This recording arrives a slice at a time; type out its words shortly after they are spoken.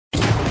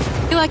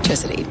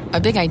Electricity, a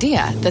big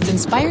idea that's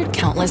inspired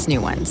countless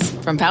new ones.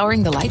 From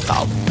powering the light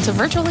bulb to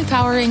virtually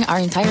powering our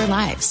entire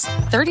lives.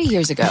 30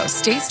 years ago,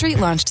 State Street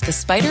launched the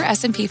SPDR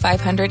S&P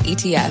 500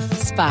 ETF,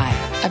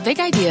 SPY. A big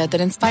idea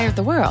that inspired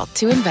the world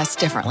to invest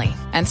differently.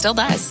 And still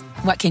does.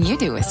 What can you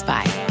do with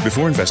SPY?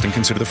 Before investing,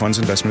 consider the fund's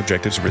investment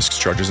objectives, risks,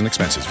 charges, and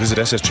expenses. Visit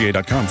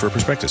ssga.com for a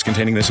prospectus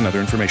containing this and other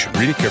information.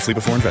 Read it carefully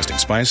before investing.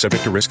 SPY is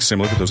subject to risks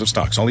similar to those of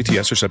stocks. All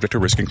ETFs are subject to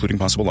risk, including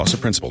possible loss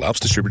of principal. Alps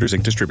Distributors,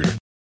 Inc. Distributor.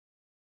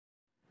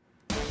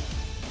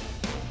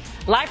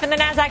 Live from the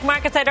NASDAQ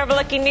market site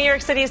overlooking New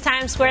York City's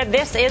Times Square,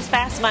 this is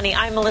Fast Money.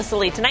 I'm Melissa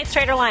Lee. Tonight's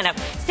trader lineup,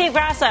 Steve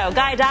Grasso,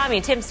 Guy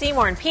Adami, Tim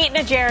Seymour, and Pete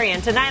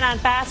Najarian. Tonight on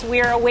Fast,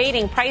 we are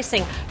awaiting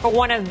pricing for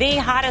one of the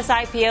hottest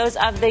IPOs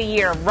of the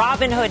year.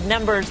 Robinhood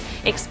numbers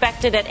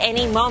expected at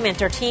any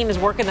moment. Our team is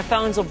working the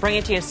phones. We'll bring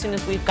it to you as soon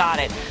as we've got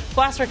it.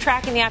 Plus, we're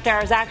tracking the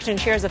after-hours action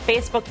shares of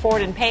Facebook,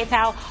 Ford, and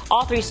PayPal.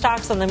 All three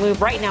stocks on the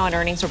move right now in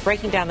earnings. We're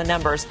breaking down the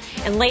numbers.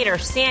 And later,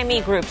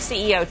 CME Group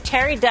CEO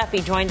Terry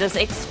Duffy joins us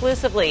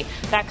exclusively.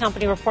 That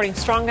company reporting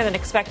stronger than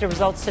expected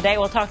results today.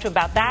 We'll talk to you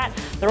about that,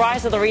 the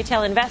rise of the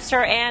retail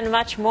investor, and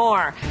much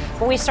more.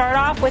 When we start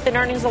off with an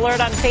earnings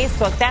alert on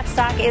Facebook, that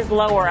stock is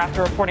lower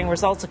after reporting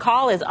results. A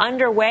call is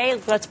underway.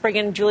 Let's bring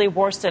in Julia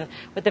Boorstin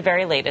with the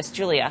very latest.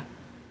 Julia.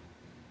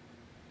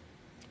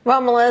 Well,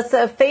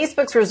 Melissa,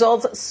 Facebook's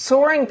results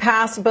soaring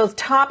past both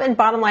top and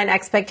bottom line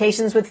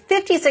expectations with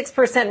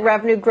 56%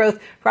 revenue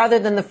growth rather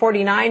than the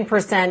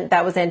 49%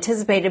 that was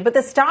anticipated. But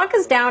the stock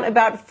is down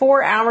about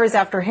 4 hours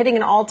after hitting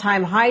an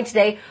all-time high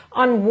today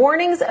on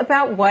warnings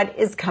about what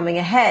is coming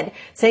ahead,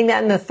 saying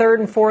that in the third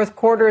and fourth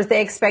quarters,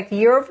 they expect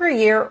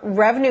year-over-year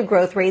revenue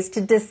growth rates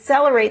to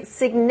decelerate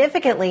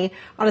significantly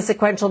on a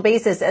sequential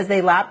basis as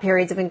they lap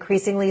periods of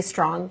increasingly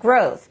strong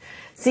growth.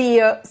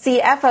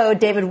 CFO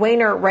David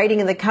Wayner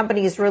writing in the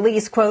company's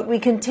release, quote, "We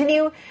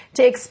continue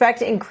to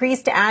expect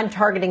increased ad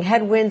targeting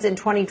headwinds in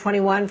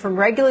 2021 from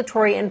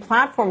regulatory and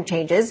platform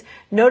changes,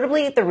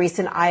 notably the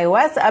recent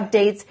iOS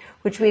updates,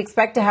 which we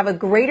expect to have a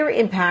greater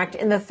impact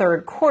in the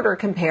third quarter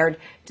compared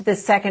to the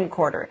second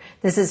quarter.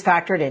 This is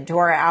factored into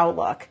our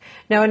outlook."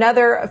 Now,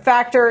 another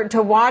factor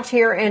to watch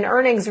here in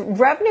earnings,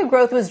 revenue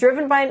growth was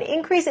driven by an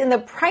increase in the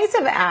price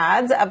of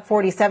ads, up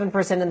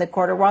 47% in the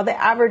quarter, while the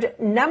average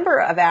number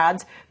of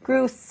ads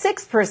grew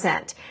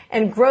 6%.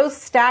 And growth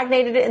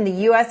stagnated in the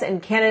U.S.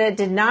 and Canada,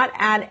 did not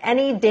add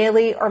any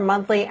daily or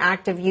monthly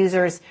active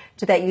users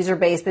to that user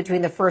base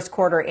between the first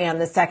quarter and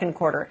the second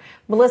quarter.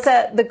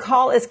 Melissa, the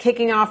call is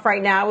kicking off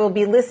right now. We'll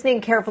be listening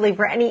carefully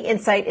for any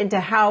insight into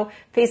how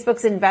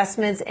Facebook's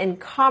investments in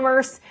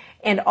commerce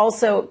and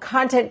also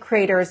content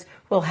creators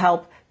will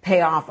help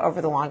pay off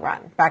over the long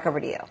run. Back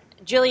over to you.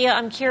 Julia,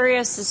 I'm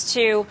curious as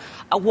to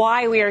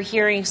why we are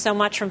hearing so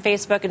much from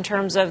Facebook in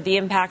terms of the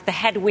impact, the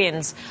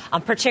headwinds,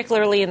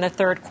 particularly in the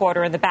third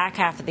quarter and the back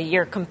half of the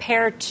year,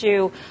 compared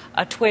to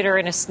a Twitter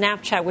and a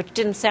Snapchat, which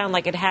didn't sound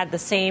like it had the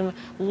same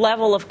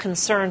level of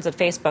concerns that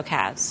Facebook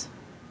has.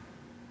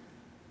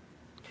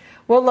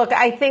 Well, look,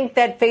 I think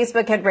that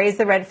Facebook had raised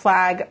the red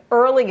flag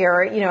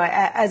earlier,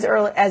 as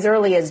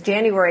early as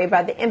January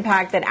about the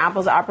impact that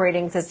Apple's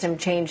operating system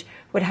change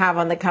would have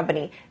on the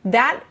company.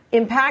 That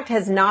impact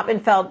has not been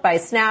felt by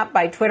Snap,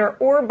 by Twitter,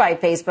 or by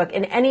Facebook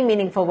in any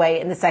meaningful way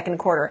in the second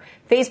quarter.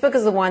 Facebook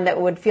is the one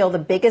that would feel the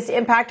biggest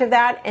impact of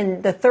that,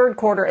 and the third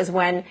quarter is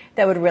when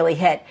that would really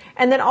hit.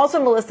 And then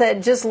also, Melissa,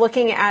 just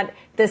looking at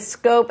the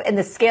scope and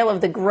the scale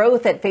of the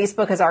growth that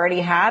Facebook has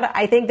already had,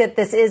 I think that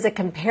this is a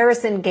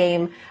comparison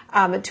game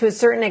to a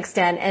certain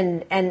extent.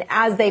 And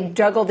as they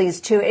juggle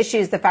these two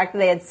issues, the fact that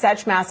they had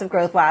such massive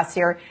growth last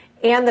year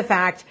and the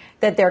fact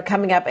that they're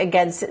coming up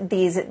against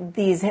these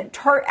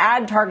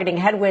ad targeting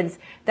headwinds,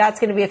 that's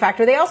going to be a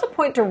factor. They also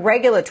point to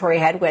regulatory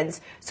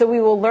headwinds. So we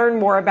will learn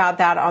more about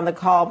that on the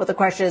call. But the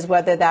question is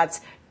whether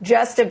that's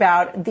just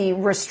about the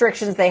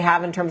restrictions they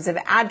have in terms of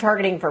ad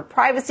targeting for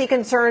privacy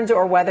concerns,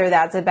 or whether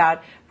that's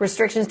about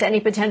restrictions to any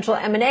potential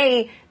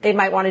M&A they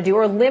might want to do,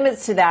 or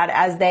limits to that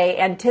as they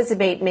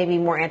anticipate maybe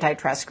more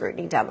antitrust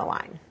scrutiny down the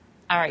line.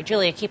 All right,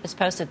 Julia, keep us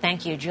posted.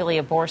 Thank you,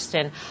 Julia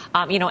Boorstin.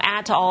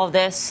 Add to all of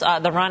this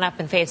the run-up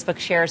in Facebook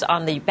shares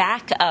on the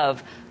back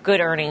of good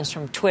earnings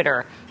from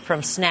Twitter,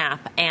 from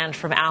Snap, and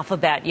from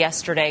Alphabet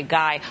yesterday.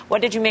 Guy,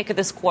 what did you make of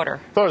this quarter?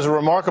 I thought it was a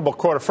remarkable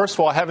quarter. First of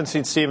all, I haven't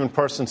seen Steve in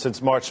person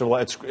since March.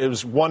 It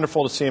was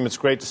wonderful to see him. It's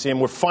great to see him.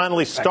 We're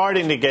finally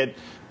starting to get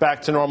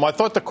back to normal. I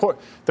thought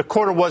the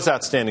quarter was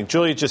outstanding.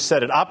 Julia just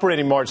said it.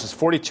 Operating margins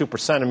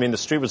 42%. I mean, the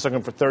street was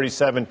looking for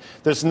 37.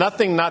 There's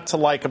nothing not to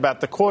like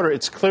about the quarter.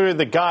 It's clearly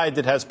the guide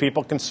that has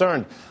people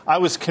concerned. I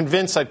was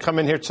convinced I'd come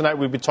in here tonight.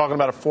 We'd be talking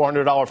about a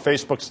 $400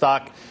 Facebook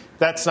stock.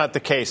 That's not the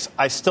case.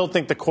 I still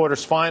think the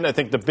quarter's fine. I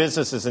think the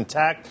business is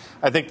intact.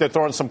 I think they're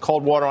throwing some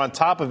cold water on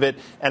top of it.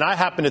 And I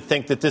happen to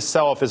think that this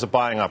sell-off is a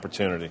buying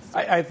opportunity.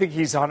 I think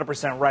he's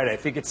 100% right. I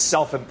think it's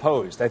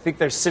self-imposed. I think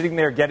they're sitting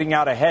there getting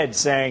out ahead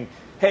saying,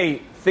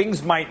 hey,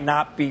 things might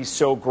not be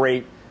so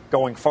great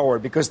going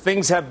forward, because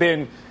things have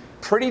been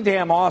pretty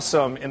damn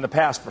awesome in the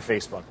past for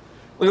Facebook.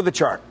 Look at the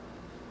chart.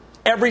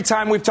 Every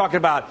time we've talked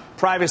about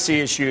privacy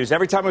issues,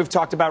 every time we've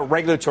talked about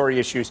regulatory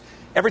issues,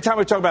 every time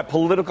we've talked about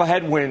political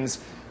headwinds,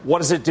 what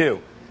does it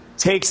do?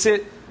 Takes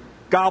it,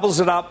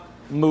 gobbles it up,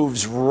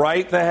 moves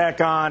right the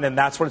heck on, and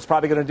that's what it's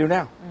probably going to do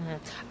now.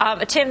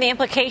 Tim, the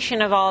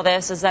implication of all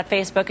this is that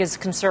Facebook is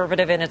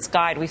conservative in its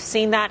guide. We've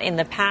seen that in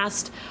the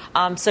past.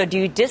 So do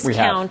you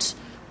discount?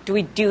 Do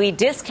we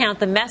discount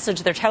the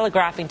message they're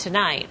telegraphing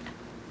tonight?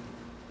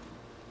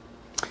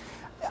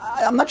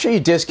 I'm not sure you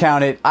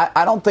discount it.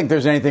 I don't think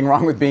there's anything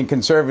wrong with being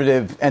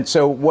conservative. And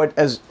so what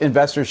as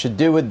investors should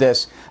do with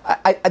this,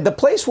 the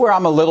place where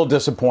I'm a little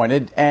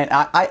disappointed, and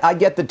I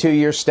get the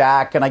 2-year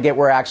stack, and I get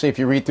where actually if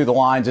you read through the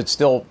lines, it's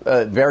still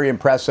very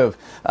impressive.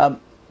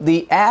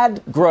 The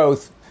ad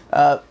growth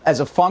as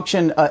a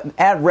function,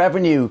 ad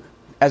revenue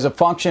as a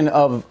function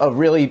of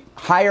really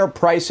higher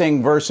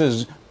pricing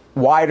versus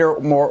wider,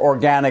 more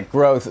organic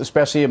growth,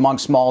 especially among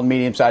small and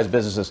medium-sized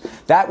businesses.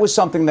 That was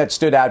something that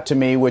stood out to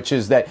me, which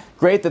is that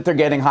great that they're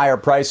getting higher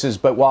prices,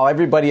 but while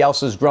everybody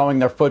else is growing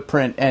their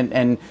footprint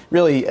and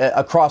really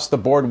across the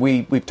board,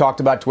 we've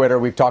talked about Twitter,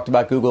 we've talked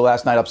about Google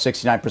last night up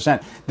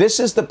 69%. This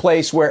is the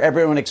place where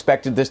everyone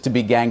expected this to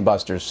be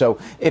gangbusters. So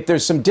if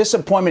there's some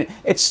disappointment,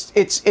 it's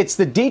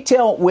the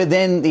detail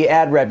within the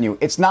ad revenue.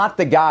 It's not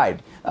the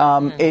guide.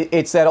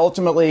 It's that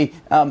ultimately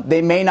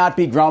they may not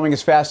be growing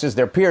as fast as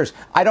their peers.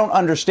 I don't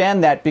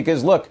understand that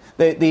because, look,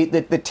 the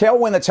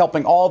tailwind that's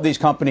helping all of these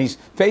companies,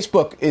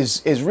 Facebook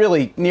is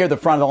really near the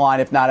front of the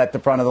line, if not at the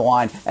front of the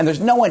line, and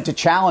there's no one to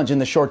challenge in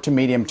the short to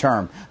medium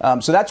term.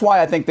 So that's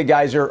why I think the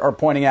guys are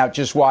pointing out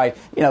just why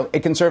a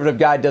conservative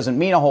guide doesn't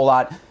mean a whole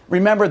lot.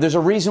 Remember, there's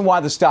a reason why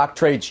the stock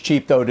trades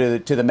cheap, though,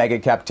 to the mega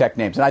cap tech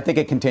names, and I think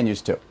it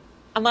continues to.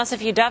 Unless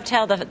if you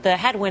dovetail the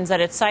headwinds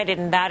that it cited,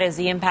 and that is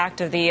the impact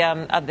of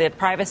the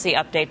privacy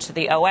update to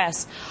the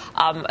OS,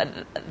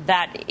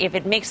 that if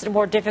it makes it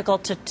more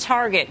difficult to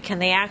target, can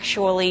they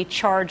actually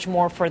charge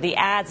more for the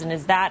ads? And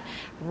is that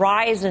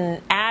rise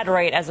in ad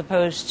rate as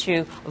opposed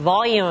to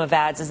volume of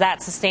ads, is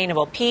that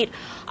sustainable? Pete,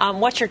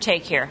 what's your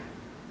take here?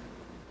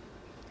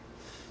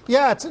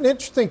 Yeah, it's an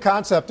interesting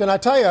concept. And I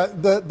tell you,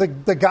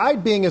 the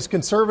guide being as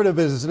conservative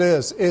as it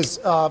is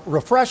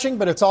refreshing,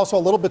 but it's also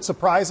a little bit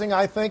surprising,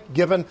 I think,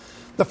 given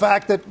the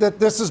fact that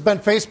this has been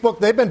Facebook.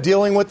 They've been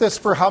dealing with this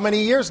for how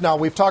many years now?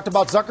 We've talked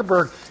about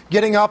Zuckerberg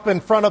getting up in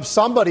front of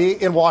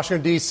somebody in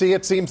Washington, D.C.,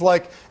 it seems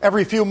like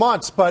every few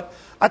months. But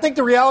I think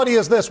the reality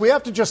is this. We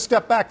have to just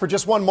step back for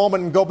just one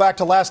moment and go back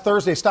to last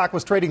Thursday. Stock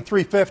was trading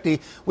 $350.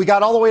 We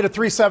got all the way to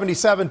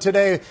 $377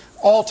 today,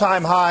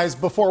 all-time highs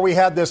before we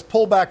had this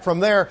pullback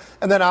from there,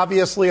 and then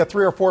obviously a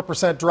 3 or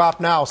 4% drop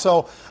now.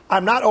 So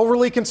I'm not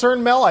overly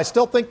concerned, Mel. I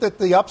still think that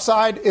the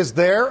upside is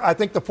there. I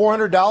think the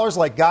 $400,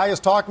 like Guy is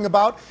talking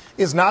about,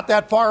 is not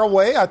that far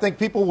away. I think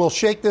people will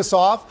shake this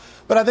off.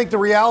 But I think the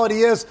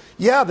reality is,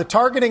 yeah, the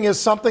targeting is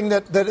something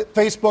that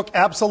Facebook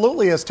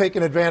absolutely has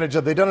taken advantage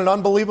of. They've done an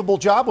unbelievable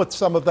job with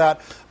some of that.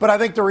 But I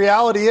think the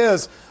reality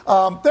is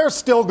they're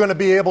still going to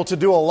be able to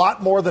do a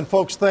lot more than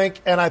folks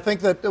think. And I think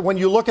that when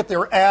you look at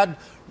their ad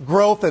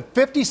growth at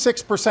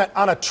 56%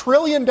 on $1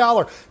 trillion,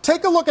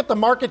 take a look at the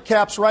market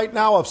caps right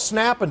now of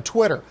Snap and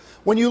Twitter.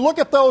 When you look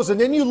at those and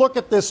then you look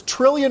at this $1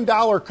 trillion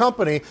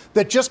company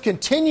that just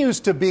continues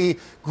to be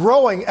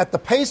growing at the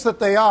pace that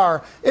they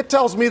are, it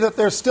tells me that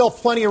there's still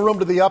plenty of room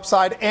to the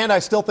upside, and I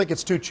still think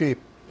it's too cheap.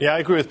 Yeah, I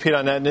agree with Pete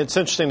on that. And it's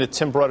interesting that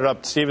Tim brought it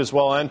up, Steve as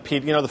well, and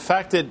Pete. The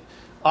fact that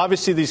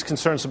obviously these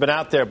concerns have been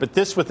out there, but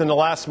this within the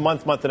last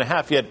month and a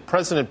half, you had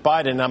President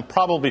Biden, and I'm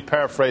probably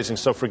paraphrasing,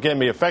 so forgive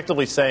me,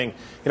 effectively saying,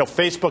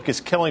 Facebook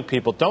is killing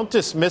people. Don't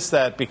dismiss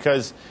that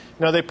because,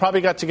 they probably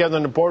got together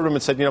in the boardroom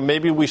and said,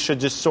 maybe we should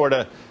just sort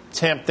of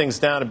tamp things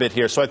down a bit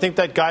here. So I think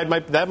that guide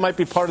might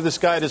be part of this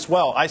guide as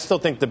well. I still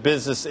think the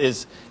business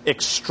is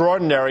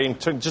extraordinary,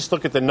 and just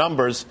look at the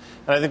numbers.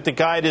 And I think the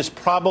guide is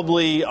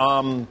probably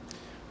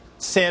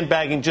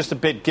sandbagging just a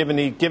bit given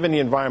the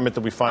environment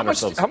that we find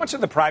ourselves in. How much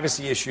of the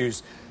privacy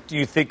issues do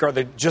you think are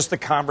just the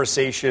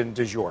conversation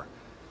du jour?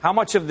 How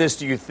much of this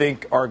do you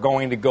think are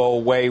going to go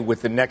away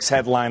with the next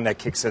headline that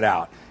kicks it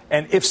out?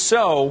 And if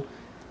so,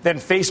 then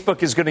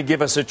Facebook is going to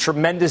give us a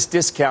tremendous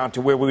discount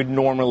to where we would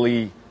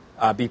normally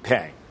be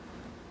paying.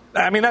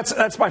 I mean,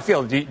 that's my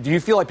feeling. Do you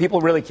feel like people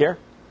really care?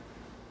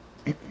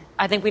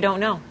 I think we don't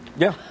know.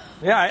 Yeah.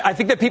 Yeah, I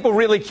think that people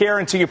really care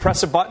until you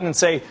press a button and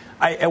say,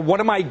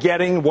 what am I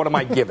getting? What am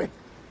I giving?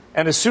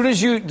 And as soon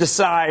as you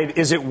decide,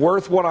 is it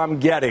worth what I'm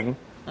getting,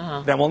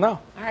 then we'll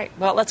know. All right.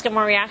 Well, let's get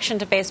more reaction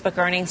to Facebook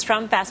earnings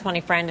from Fast Money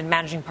friend and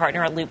managing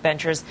partner at Loop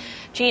Ventures,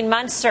 Gene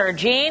Munster.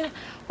 Gene,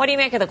 what do you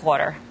make of the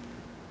quarter?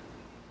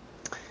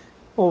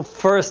 Well,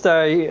 first,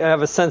 I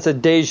have a sense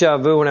of deja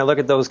vu when I look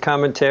at those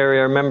commentary.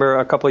 I remember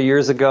a couple of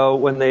years ago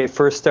when they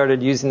first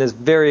started using this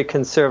very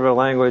conservative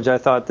language, I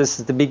thought this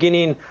is the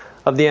beginning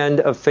of the end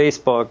of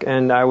Facebook,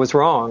 and I was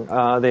wrong.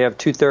 They have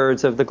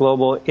 2/3 of the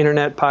global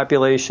internet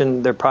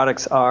population. Their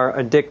products are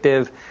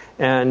addictive,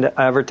 and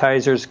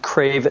advertisers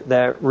crave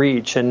that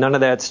reach, and none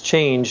of that's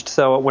changed.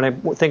 So when I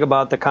think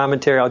about the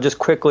commentary, I'll just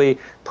quickly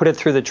put it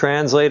through the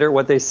translator.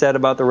 What they said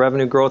about the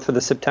revenue growth for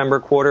the September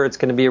quarter, it's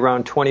going to be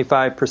around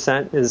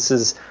 25%. This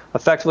is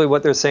effectively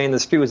what they're saying. The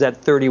street was at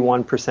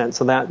 31%,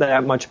 so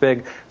that much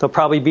big. They'll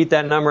probably beat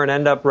that number and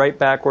end up right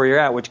back where you're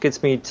at, which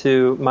gets me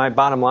to my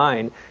bottom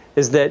line,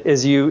 is that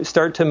as you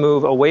start to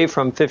move away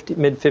from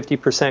mid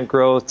 50%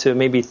 growth to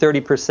maybe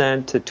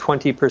 30% to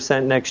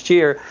 20% next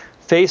year,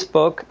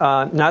 Facebook,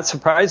 not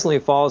surprisingly,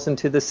 falls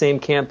into the same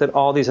camp that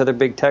all these other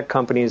big tech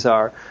companies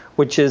are,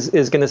 which is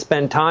going to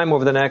spend time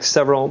over the next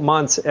several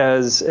months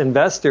as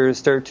investors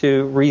start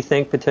to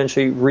rethink,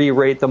 potentially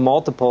re-rate the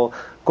multiple,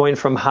 going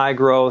from high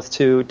growth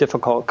to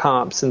difficult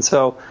comps. And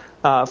so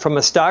from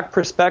a stock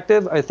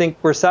perspective, I think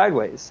we're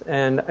sideways.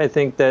 And I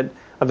think that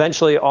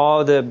eventually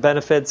all the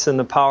benefits and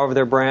the power of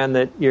their brand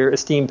that your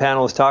esteemed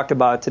panel has talked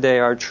about today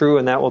are true,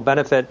 and that will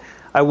benefit.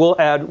 I will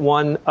add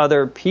one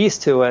other piece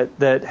to it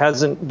that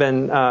hasn't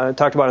been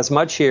talked about as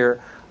much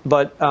here,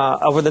 but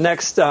over the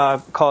next,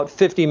 call it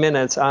 50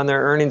 minutes on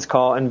their earnings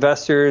call,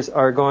 investors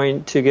are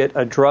going to get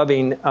a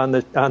drubbing on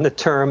the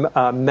term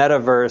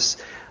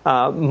metaverse.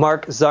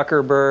 Mark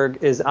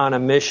Zuckerberg is on a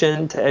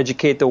mission to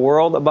educate the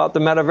world about the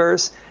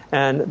metaverse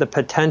and the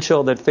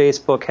potential that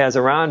Facebook has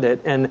around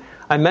it. And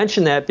I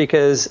mention that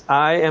because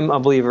I am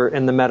a believer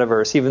in the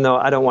metaverse. Even though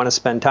I don't want to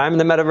spend time in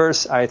the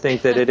metaverse, I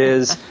think that it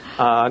is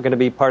going to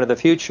be part of the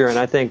future. And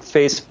I think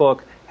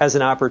Facebook has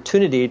an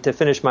opportunity, to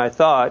finish my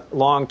thought,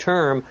 long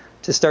term,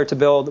 to start to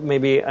build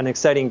maybe an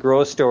exciting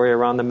growth story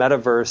around the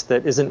metaverse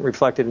that isn't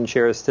reflected in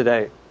shares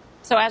today.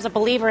 So as a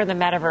believer in the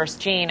metaverse,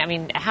 Gene, I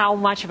mean, how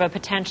much of a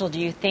potential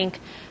do you think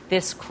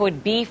this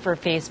could be for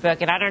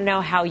Facebook? And I don't know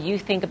how you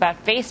think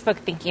about Facebook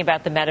thinking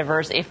about the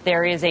metaverse, if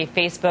there is a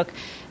Facebook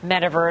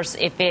metaverse,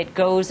 if it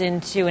goes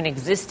into an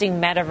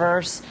existing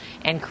metaverse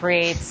and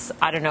creates,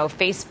 I don't know,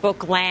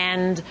 Facebook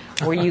land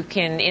where you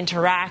can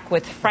interact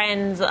with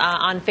friends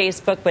on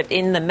Facebook, but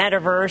in the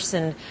metaverse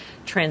and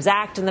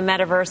transact in the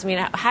metaverse. I mean,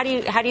 how do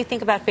you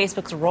think about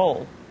Facebook's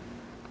role?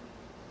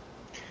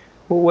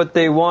 What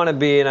they want to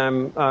be, and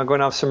I'm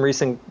going off some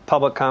recent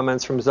public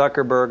comments from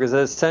Zuckerberg, is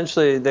that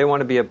essentially they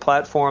want to be a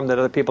platform that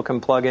other people can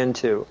plug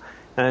into.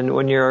 And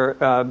when you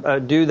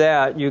do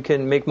that, you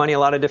can make money a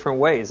lot of different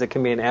ways. It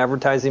can be an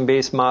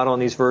advertising-based model in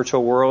these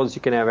virtual worlds.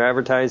 You can have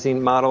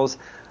advertising models.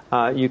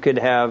 You could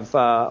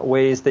have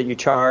ways that you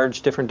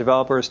charge different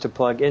developers to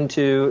plug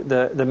into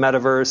the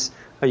metaverse.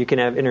 You can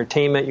have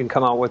entertainment. You can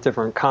come out with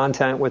different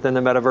content within the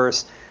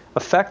metaverse.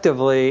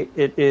 Effectively,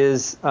 it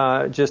is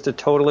just a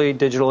totally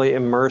digitally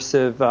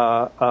immersive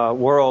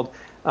world.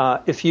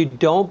 If you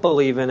don't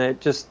believe in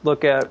it, just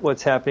look at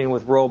what's happening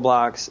with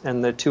Roblox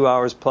and the 2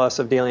 hours plus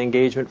of daily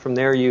engagement from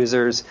their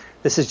users.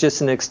 This is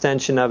just an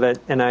extension of it.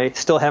 And I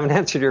still haven't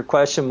answered your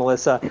question,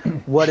 Melissa.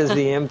 What is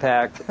the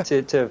impact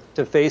to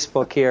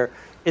Facebook here?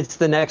 It's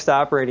the next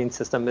operating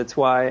system. It's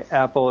why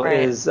Apple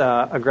is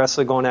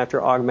aggressively going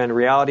after augmented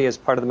reality as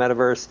part of the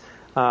metaverse.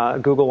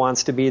 Google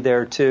wants to be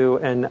there too,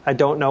 and I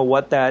don't know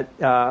what that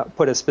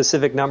put a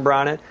specific number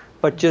on it,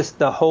 but just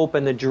the hope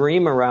and the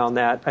dream around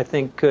that, I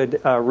think,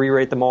 could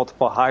re-rate the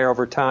multiple higher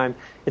over time.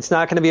 It's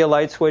not going to be a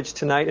light switch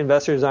tonight.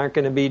 Investors aren't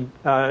going to be,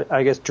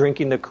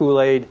 drinking the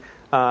Kool-Aid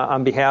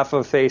on behalf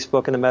of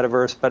Facebook and the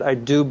metaverse, but I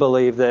do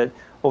believe that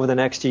over the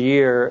next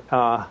year,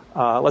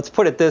 let's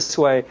put it this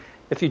way.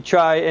 If you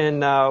try in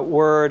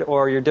Word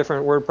or your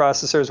different word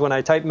processors, when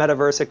I type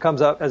metaverse, it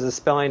comes up as a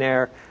spelling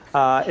error.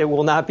 It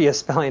will not be a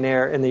spelling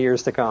error in the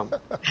years to come.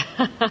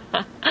 All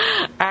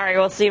right,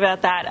 we'll see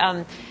about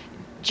that.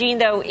 Gene,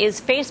 though, is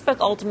Facebook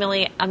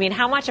ultimately, I mean,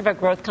 how much of a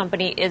growth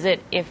company is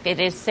it if it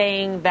is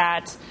saying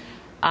that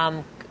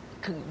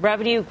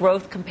revenue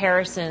growth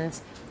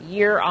comparisons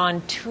year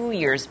on 2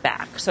 years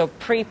back, so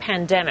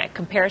pre-pandemic,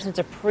 comparisons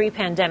to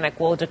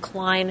pre-pandemic will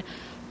decline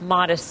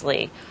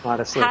modestly.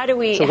 How do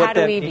we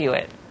view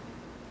it?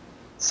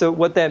 So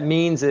what that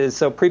means is,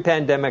 so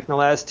pre-pandemic, in the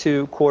last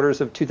 2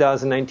 quarters of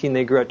 2019,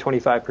 they grew at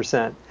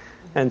 25%.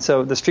 And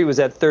so the street was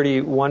at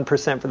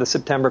 31% for the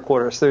September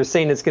quarter. So they're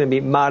saying it's going to be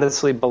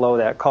modestly below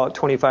that, call it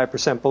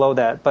 25% below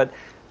that. But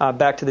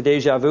back to the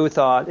deja vu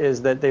thought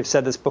is that they've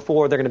said this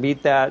before, they're going to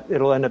beat that.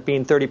 It'll end up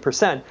being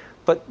 30%.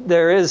 But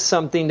there is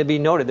something to be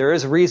noted. There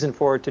is reason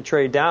for it to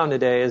trade down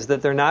today, is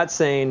that they're not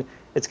saying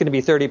it's going to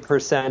be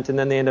 30% and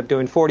then they end up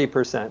doing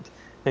 40%.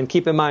 And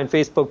keep in mind,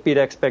 Facebook beat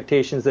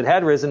expectations that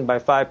had risen by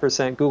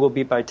 5%, Google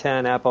beat by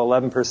 10%, Apple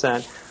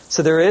 11%.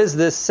 So there is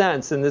this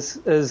sense, and this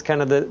is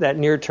kind of that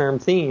near-term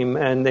theme,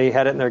 and they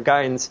had it in their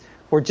guidance.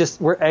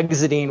 We're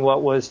exiting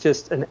what was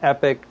just an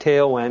epic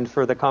tailwind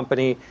for the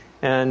company,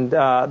 and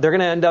they're going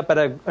to end up at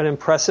an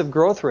impressive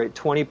growth rate,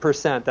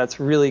 20%. That's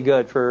really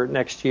good for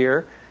next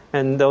year,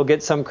 and they'll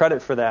get some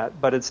credit for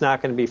that, but it's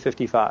not going to be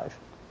 55%.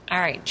 All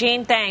right,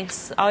 Gene,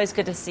 thanks. Always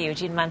good to see you.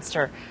 Gene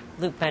Munster,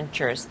 Loop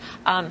Ventures.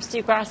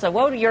 Steve Grasso,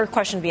 what would your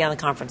question be on the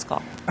conference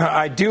call?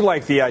 I do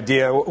like the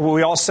idea.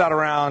 We all sat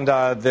around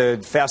the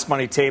Fast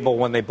Money table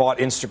when they bought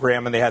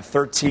Instagram, and they had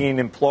 13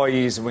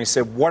 employees, and we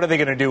said, what are they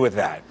going to do with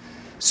that?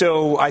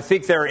 So I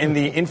think they're in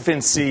the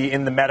infancy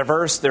in the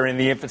metaverse. They're in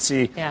the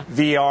infancy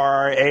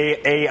VR,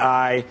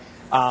 AI.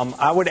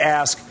 I would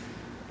ask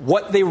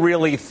what they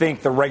really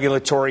think the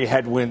regulatory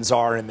headwinds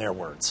are in their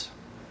words.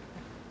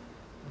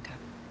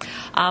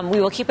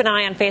 We will keep an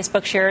eye on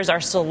Facebook. Shares are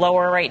still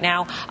lower right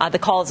now. The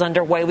call is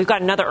underway. We've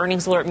got another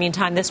earnings alert.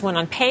 Meantime, this one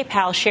on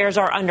PayPal. Shares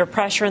are under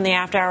pressure in the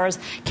after hours.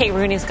 Kate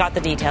Rooney's got the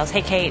details.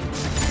 Hey, Kate.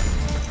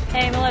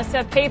 Hey,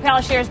 Melissa.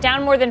 PayPal shares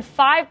down more than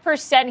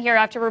 5% here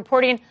after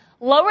reporting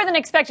lower than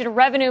expected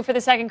revenue for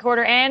the second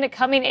quarter and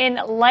coming in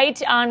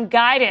light on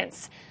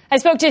guidance. I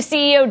spoke to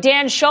CEO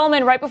Dan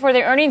Schulman right before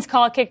the earnings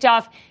call kicked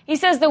off. He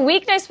says the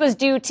weakness was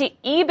due to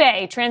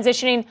eBay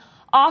transitioning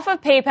off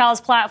of PayPal's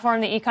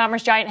platform. The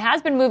e-commerce giant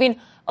has been moving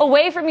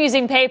away from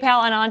using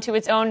PayPal and onto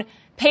its own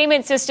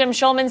payment system.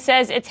 Schulman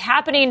says it's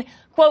happening,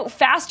 quote,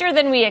 faster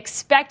than we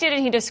expected.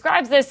 And he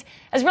describes this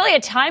as really a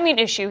timing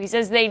issue. He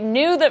says they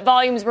knew that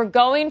volumes were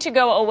going to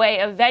go away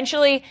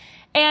eventually.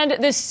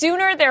 And the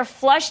sooner they're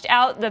flushed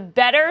out, the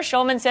better.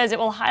 Schulman says it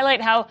will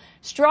highlight how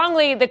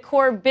strongly the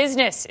core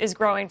business is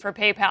growing for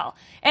PayPal.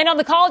 And on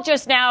the call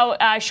just now,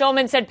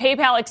 Schulman said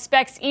PayPal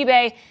expects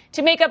eBay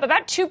to make up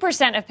about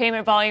 2% of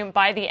payment volume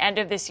by the end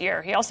of this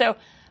year. He also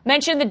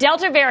mentioned the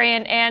Delta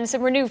variant and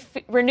some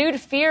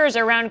renewed fears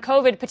around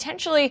COVID,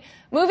 potentially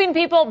moving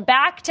people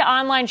back to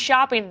online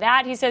shopping.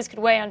 That, he says, could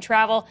weigh on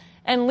travel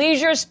and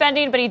leisure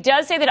spending. But he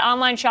does say that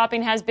online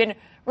shopping has been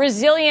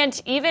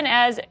resilient even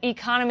as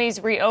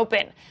economies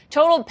reopen.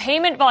 Total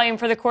payment volume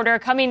for the quarter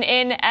coming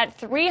in at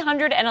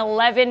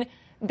 $311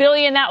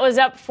 billion. That was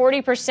up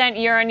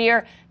 40% year on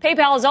year.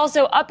 PayPal is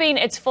also upping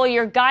its full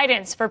year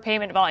guidance for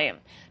payment volume.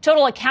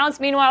 Total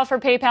accounts, meanwhile, for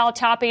PayPal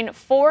topping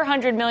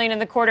 400 million in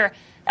the quarter.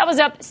 That was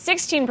up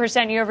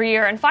 16% year over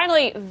year. And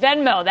finally,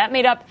 Venmo, that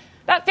made up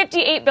about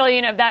 58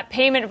 billion of that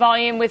payment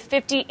volume with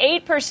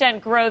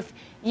 58% growth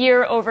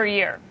year over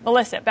year.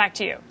 Melissa, back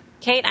to you.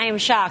 Kate, I am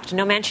shocked.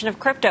 No mention of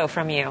crypto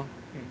from you.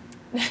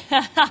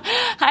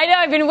 I know.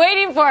 I've been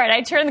waiting for it.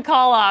 I turned the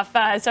call off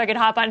so I could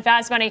hop on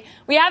Fast Money.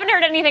 We haven't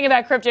heard anything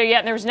about crypto yet,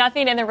 and there was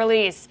nothing in the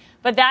release.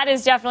 But that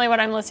is definitely what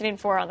I'm listening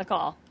for on the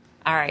call.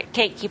 All right.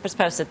 Kate, keep us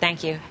posted.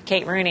 Thank you.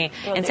 Kate Rooney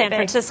in San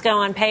Francisco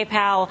on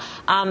PayPal.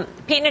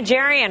 Pete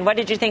Najarian, what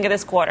did you think of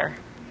this quarter?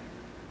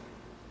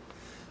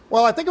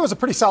 Well, I think it was a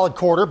pretty solid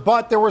quarter,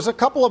 but there was a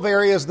couple of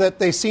areas that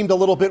they seemed a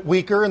little bit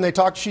weaker, and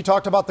she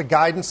talked about the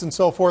guidance and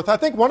so forth. I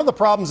think one of the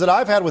problems that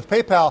I've had with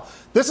PayPal,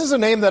 this is a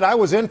name that I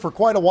was in for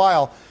quite a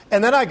while,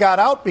 and then I got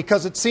out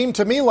because it seemed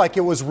to me like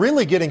it was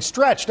really getting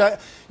stretched.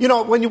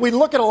 When we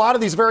look at a lot of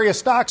these various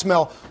stocks,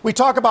 Mel, we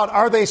talk about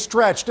are they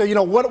stretched?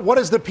 What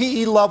is the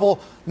PE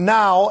level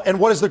now, and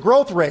what is the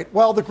growth rate?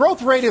 Well, the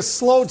growth rate is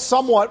slowed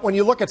somewhat when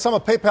you look at some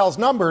of PayPal's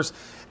numbers.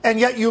 And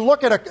yet you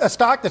look at a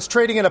stock that's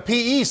trading at a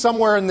PE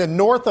somewhere in the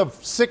north of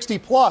 60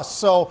 plus.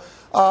 So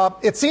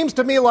it seems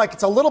to me like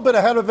it's a little bit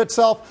ahead of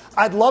itself.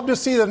 I'd love to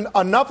see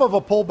enough of a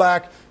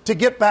pullback to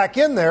get back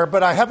in there,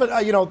 but I haven't,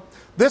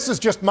 this is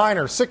just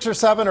minor, 6 or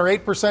 7 or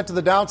 8% to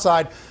the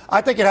downside.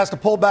 I think it has to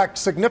pull back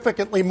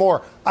significantly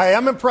more. I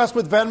am impressed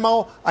with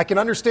Venmo. I can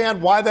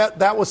understand why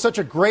that was such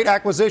a great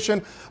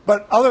acquisition.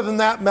 But other than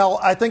that, Mel,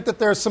 I think that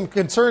there's some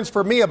concerns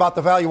for me about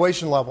the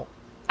valuation level.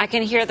 I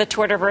can hear the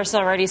Twitterverse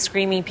already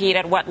screaming, Pete,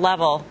 at what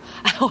level?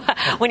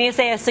 When you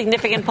say a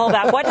significant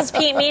pullback, what does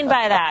Pete mean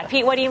by that?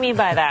 Pete, what do you mean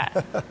by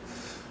that?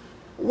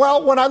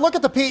 Well, when I look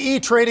at the PE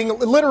trading,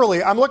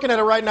 literally, I'm looking at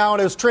it right now,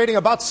 and it was trading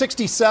about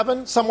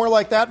 67, somewhere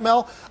like that,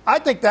 Mel. I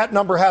think that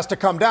number has to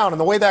come down, and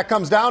the way that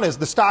comes down is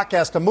the stock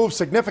has to move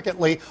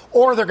significantly,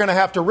 or they're going to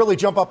have to really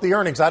jump up the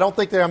earnings. I don't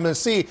think that I'm going to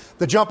see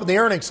the jump in the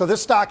earnings, so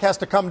this stock has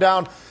to come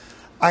down.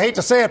 I hate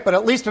to say it, but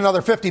at least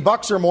another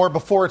 $50 or more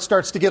before it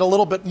starts to get a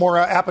little bit more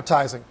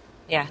appetizing.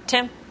 Yeah.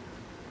 Tim?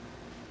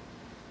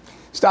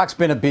 Stock's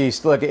been a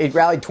beast. Look, it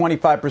rallied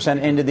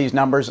 25% into these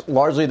numbers.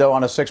 Largely, though,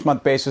 on a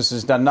 6-month basis,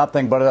 has done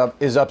nothing but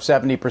is up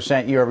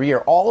 70% year over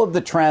year. All of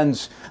the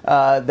trends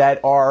that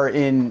are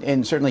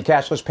in certainly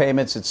cashless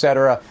payments, et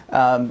cetera,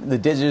 the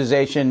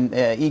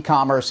digitization,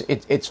 e-commerce,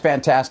 it's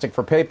fantastic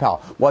for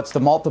PayPal. What's the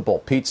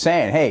multiple? Pete's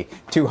saying, hey,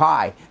 too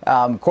high.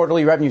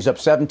 Quarterly revenue's up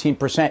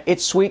 17%.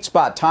 It's sweet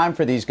spot time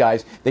for these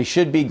guys. They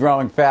should be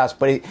growing fast,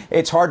 but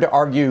it's hard to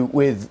argue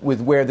with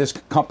where this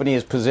company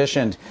is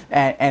positioned,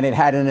 and it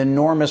had an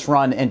enormous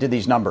run into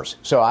these numbers.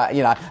 So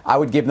I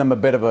would give them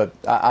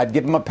I'd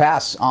give them a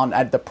pass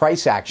at the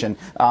price action.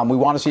 We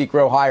want to see it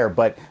grow higher,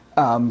 but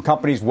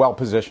company's well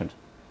positioned.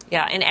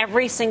 Yeah, in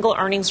every single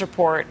earnings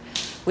report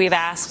we've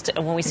asked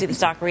when we see the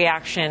stock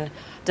reaction,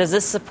 does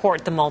this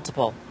support the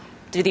multiple?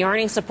 Do the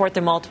earnings support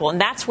the multiple?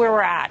 And that's where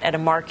we're at a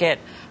market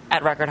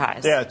at record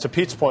highs. Yeah, to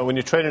Pete's point, when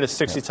you're trading at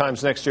 60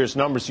 times next year's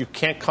numbers, you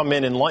can't come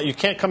in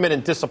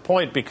and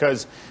disappoint,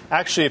 because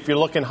actually, if you're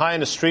looking high in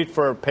the street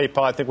for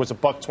PayPal, I think it was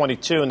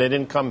 $1.22, and they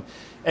didn't come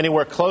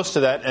anywhere close to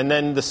that. And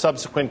then the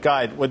subsequent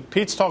guide. When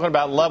Pete's talking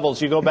about levels,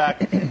 you go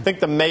back, I think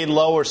the May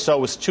low or so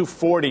was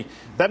 240.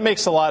 That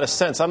makes a lot of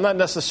sense. I'm not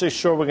necessarily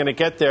sure we're going to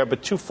get there,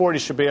 but 240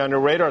 should be on your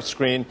radar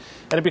screen,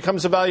 and it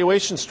becomes a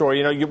valuation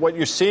story. What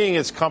you're seeing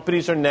is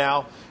companies are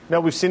now,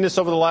 we've seen this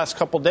over the last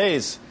couple of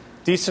days,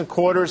 decent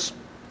quarters,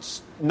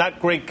 not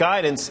great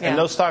guidance, and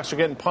those stocks are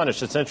getting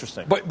punished. It's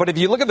interesting. But if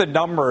you look at the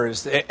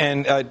numbers,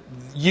 and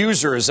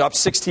users up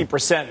 16%,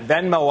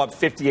 Venmo up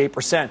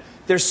 58%,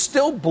 they're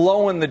still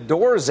blowing the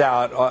doors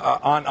out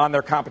on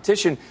their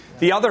competition.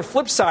 The other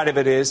flip side of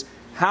it is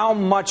how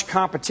much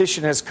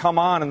competition has come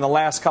on in the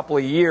last couple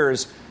of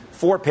years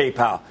for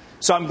PayPal.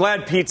 So I'm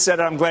glad Pete said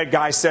it. I'm glad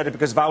Guy said it,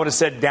 because if I would have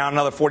said down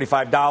another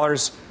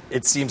 $45,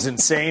 it seems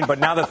insane. But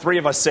now the three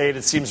of us say it,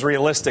 it seems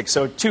realistic.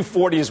 So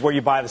 $240 is where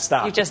you buy the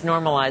stock. You just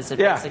normalize it,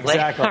 yeah, basically.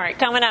 Exactly. All right,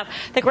 coming up,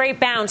 the great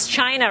bounce.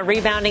 China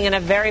rebounding in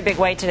a very big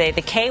way today.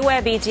 The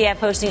KWEB ETF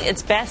posting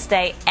its best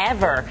day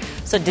ever.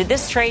 So did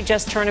this trade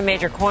just turn a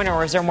major corner,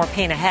 or is there more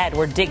pain ahead?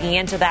 We're digging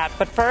into that.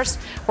 But first,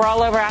 we're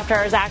all over after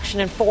hours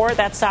action in Ford.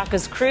 That stock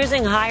is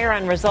cruising higher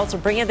on results.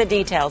 We'll bring you the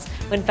details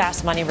when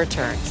Fast Money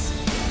returns.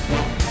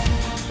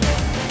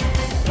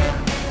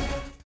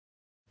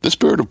 The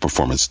spirit of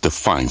performance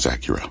defines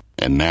Acura,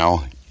 and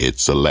now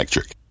it's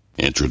electric.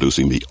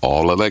 Introducing the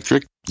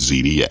all-electric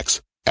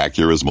ZDX,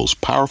 Acura's most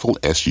powerful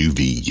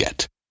SUV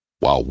yet.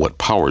 While what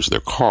powers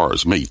their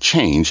cars may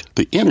change,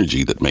 the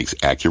energy that makes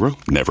Acura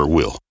never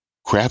will.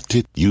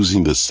 Crafted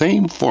using the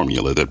same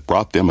formula that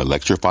brought them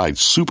electrified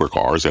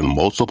supercars and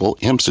multiple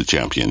IMSA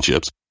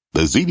championships,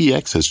 the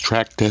ZDX has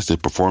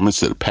track-tested performance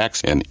that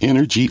packs an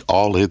energy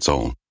all its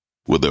own.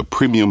 With a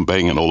premium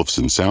Bang &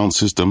 Olufsen sound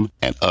system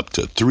and up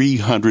to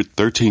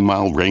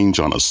 313-mile range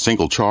on a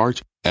single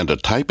charge, and a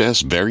Type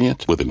S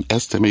variant with an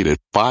estimated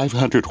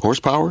 500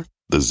 horsepower,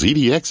 the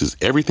ZDX is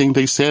everything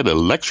they said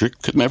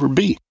electric could never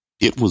be.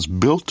 It was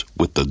built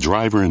with the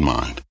driver in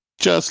mind,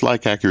 just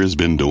like Acura's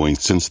been doing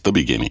since the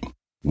beginning.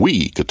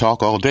 We could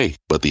talk all day,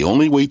 but the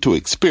only way to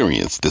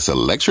experience this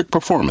electric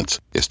performance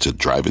is to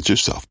drive it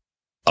yourself.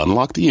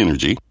 Unlock the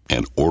energy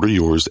and order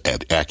yours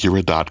at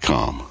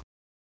Acura.com.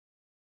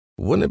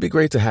 Wouldn't it be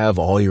great to have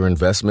all your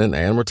investment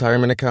and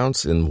retirement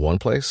accounts in one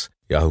place?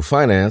 Yahoo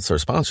Finance, our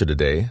sponsor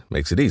today,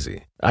 makes it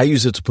easy. I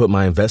use it to put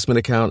my investment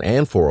account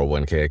and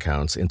 401k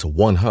accounts into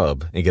one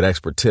hub and get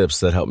expert tips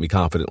that help me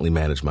confidently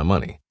manage my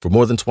money. For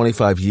more than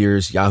 25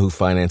 years, Yahoo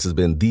Finance has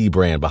been the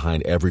brand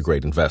behind every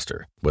great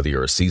investor. Whether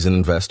you're a seasoned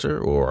investor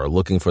or are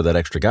looking for that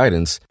extra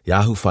guidance,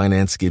 Yahoo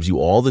Finance gives you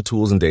all the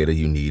tools and data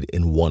you need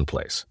in one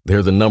place.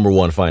 They're the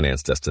 #1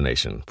 finance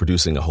destination,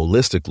 producing a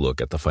holistic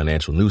look at the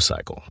financial news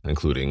cycle,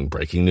 including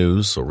breaking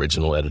news,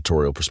 original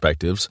editorial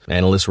perspectives,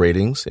 analyst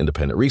ratings,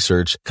 independent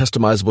research,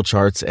 customizable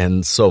charts,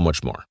 and so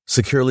much more.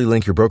 Securely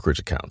link your brokerage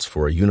accounts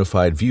for a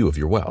unified view of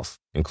your wealth,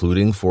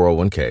 including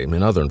 401k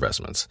and other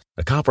investments.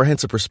 A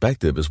comprehensive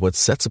perspective is what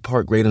sets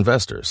apart great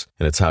investors,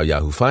 and it's how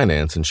Yahoo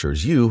Finance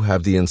ensures you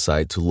have the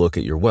insight to look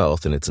at your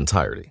wealth in its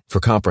entirety. For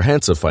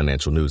comprehensive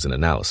financial news and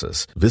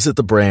analysis, visit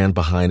the brand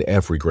behind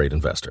every great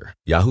investor,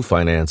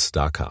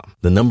 yahoofinance.com,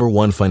 the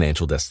 #1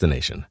 financial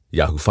destination,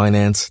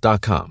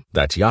 yahoofinance.com.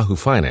 That's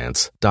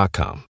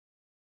yahoofinance.com.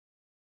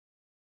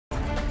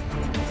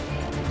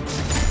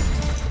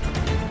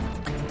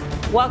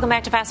 Welcome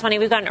back to Fast Money.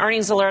 We've got an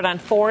earnings alert on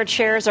Ford.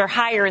 Shares are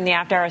higher in the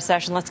after-hour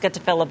session. Let's get to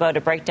Phil LeBeau to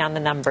break down the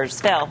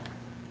numbers. Phil.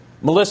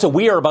 Melissa,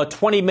 we are about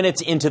 20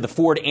 minutes into the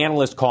Ford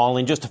analyst call,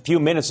 and just a few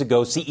minutes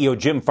ago, CEO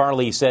Jim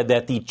Farley said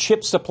that the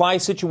chip supply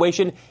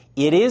situation,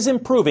 it is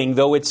improving,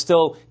 though it's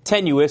still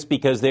tenuous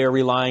because they are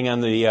relying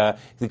on the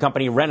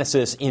company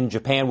Renesas in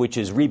Japan, which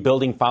is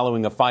rebuilding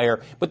following a fire.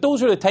 But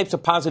those are the types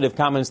of positive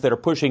comments that are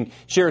pushing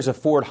shares of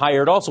Ford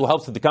higher. It also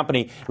helps that the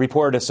company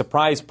reported a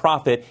surprise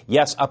profit.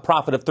 Yes, a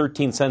profit of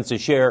 13 cents a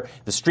share.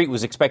 The street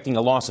was expecting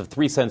a loss of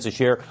 3 cents a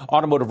share.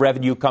 Automotive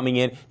revenue coming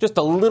in just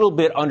a little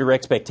bit under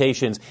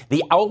expectations.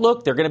 The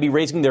outlook, they're going to be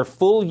raising their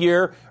full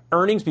year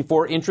earnings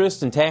before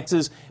interest and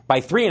taxes by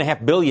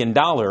 $3.5 billion.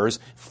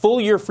 Full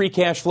year free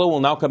cash flow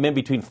will now come in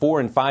between $4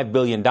 and $5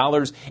 billion.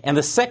 And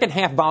the second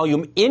half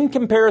volume in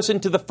comparison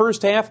to the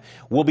first half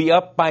will be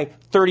up by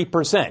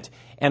 30%.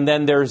 And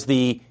then there's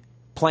the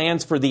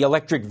plans for the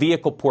electric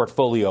vehicle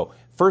portfolio.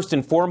 First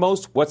and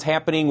foremost, what's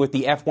happening with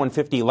the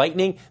F-150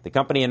 Lightning? The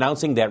company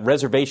announcing that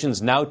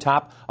reservations now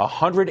top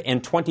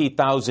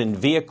 120,000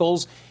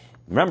 vehicles.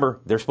 Remember,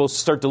 they're supposed to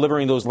start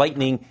delivering those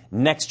Lightning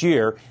next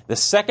year. The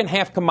second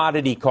half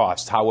commodity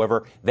cost,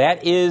 however,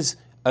 that is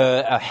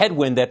a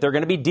headwind that they're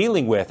going to be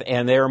dealing with,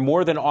 and they're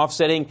more than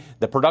offsetting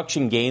the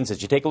production gains.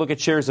 As you take a look at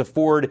shares of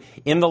Ford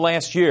in the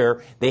last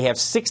year, they have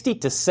 60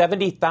 to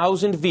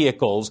 70,000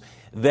 vehicles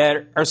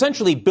that are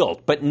essentially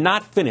built but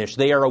not finished.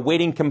 They are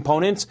awaiting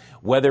components,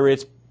 whether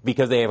it's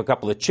because they have a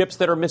couple of chips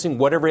that are missing,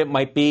 whatever it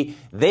might be.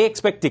 They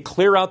expect to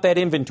clear out that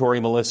inventory,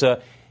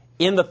 Melissa,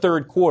 in the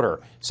third quarter.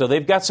 So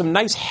they've got some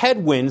nice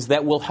headwinds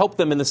that will help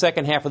them in the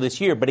second half of this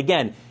year. But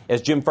again,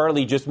 as Jim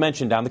Farley just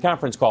mentioned on the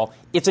conference call,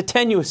 it's a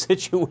tenuous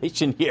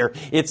situation here.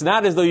 It's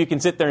not as though you can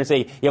sit there and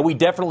say, yeah, we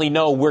definitely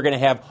know we're going to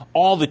have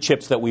all the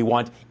chips that we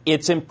want.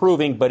 It's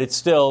improving, but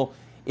it's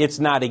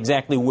not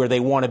exactly where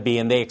they want to be,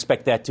 and they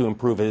expect that to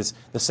improve as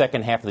the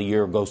second half of the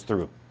year goes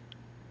through.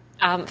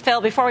 Phil,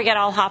 before we get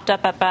all hopped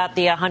up about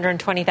the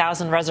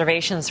 120,000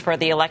 reservations for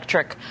the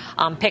electric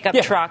pickup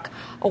truck,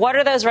 what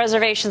do those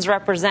reservations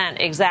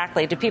represent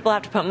exactly? Do people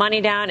have to put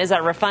money down? Is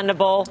that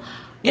refundable?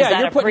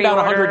 Yeah, you're putting down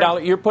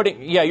 $100.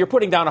 You're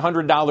putting down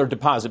 $100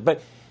 deposit.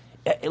 But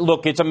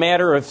look, it's a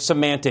matter of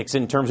semantics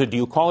in terms of, do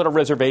you call it a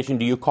reservation?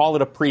 Do you call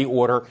it a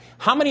pre-order?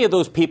 How many of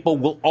those people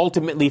will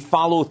ultimately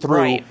follow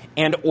through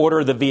and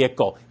order the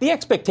vehicle? The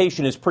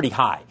expectation is pretty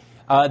high.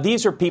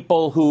 These are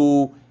people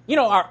who,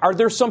 are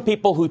there some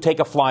people who take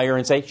a flyer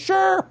and say,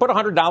 sure, put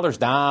 $100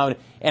 down,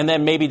 and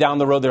then maybe down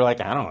the road they're like,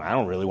 I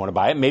don't really want to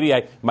buy it. Maybe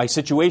my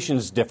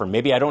situation's different.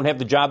 Maybe I don't have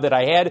the job that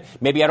I had.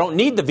 Maybe I don't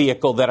need the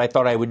vehicle that I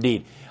thought I would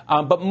need.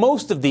 But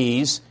most of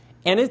these,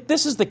 and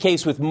this is the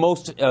case with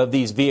most of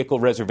these vehicle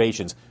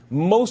reservations,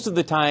 most of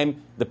the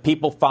time the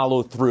people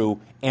follow through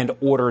and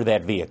order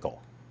that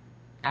vehicle.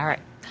 All right.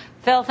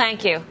 Phil,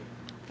 thank you.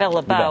 Phil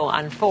LeBeau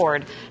on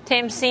Ford.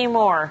 Tim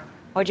Seymour,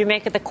 what'd you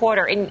make of the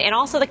quarter? And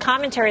also the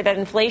commentary that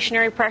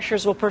inflationary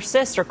pressures will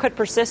persist or could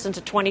persist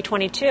into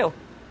 2022.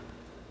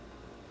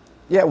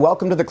 Yeah,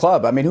 welcome to the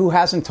club. I mean, who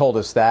hasn't told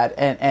us that?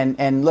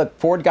 And look,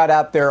 Ford got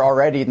out there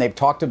already, and they've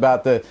talked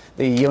about the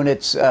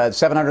units,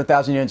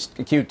 700,000 units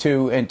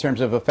Q2 in terms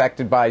of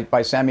affected by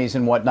semis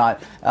and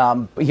whatnot.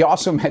 He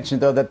also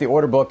mentioned, though, that the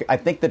order book, I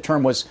think the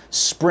term was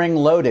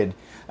spring-loaded.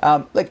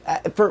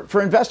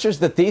 For investors,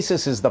 the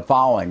thesis is the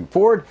following.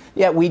 Ford,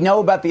 we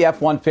know about the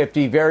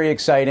F-150, very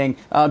exciting.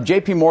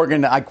 J.P.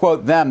 Morgan, I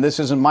quote them, this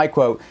isn't my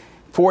quote,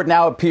 Ford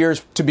now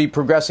appears to be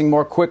progressing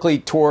more quickly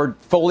toward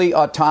fully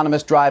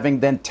autonomous driving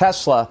than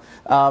Tesla,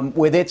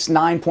 with its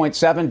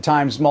 9.7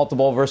 times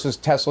multiple versus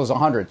Tesla's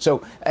 100.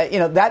 So,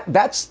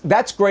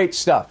 that's great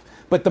stuff.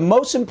 But the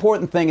most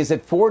important thing is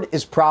that Ford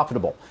is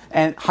profitable,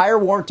 and higher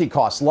warranty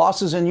costs,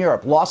 losses in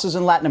Europe, losses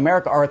in Latin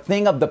America are a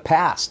thing of the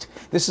past.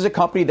 This is a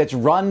company that's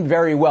run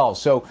very well.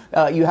 So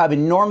you have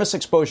enormous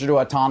exposure to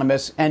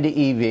autonomous and to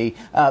EV,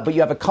 but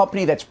you have a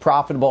company that's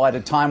profitable at a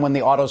time when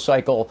the auto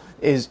cycle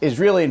is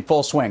really in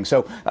full swing.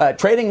 So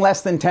trading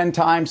less than 10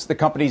 times, the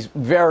company's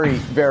very,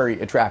 very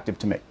attractive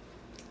to me.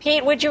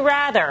 Pete, would you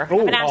rather? I've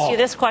been asking you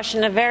this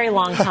question a very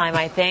long time,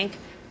 I think.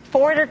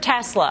 Ford or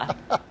Tesla?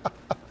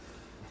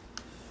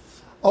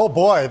 Oh,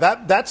 boy,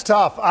 that's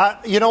tough.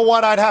 You know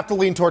what? I'd have to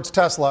lean towards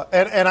Tesla.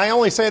 And I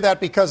only say that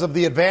because of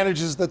the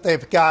advantages that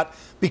they've got,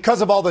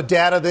 because of all the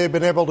data they've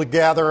been able to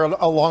gather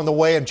along the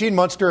way. And Gene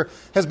Munster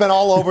has been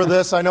all over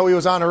this. I know he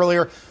was on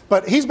earlier,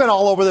 but he's been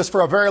all over this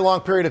for a very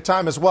long period of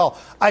time as well.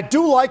 I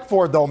do like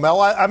Ford, though, Mel.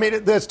 I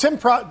mean, as Tim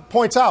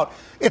points out,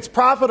 it's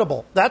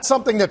profitable. That's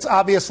something that's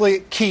obviously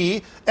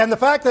key. And the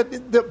fact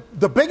that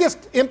the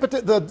biggest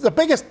the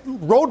biggest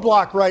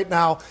roadblock right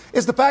now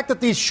is the fact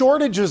that these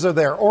shortages are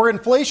there, or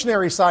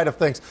inflationary side of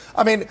things.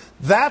 I mean,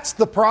 that's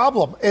the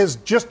problem, is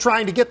just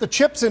trying to get the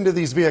chips into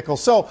these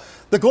vehicles. So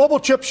the global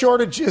chip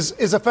shortage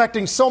is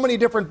affecting so many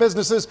different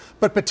businesses,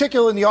 but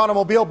particularly in the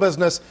automobile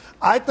business.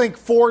 I think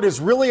Ford is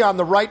really on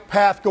the right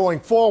path going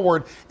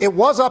forward. It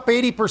was up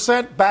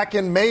 80% back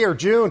in May or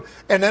June,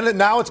 and then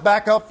now it's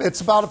back up. It's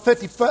about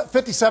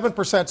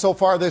 57% so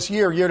far this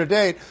year to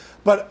date.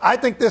 But I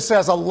think this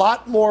has a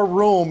lot more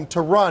room to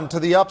run to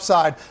the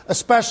upside,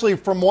 especially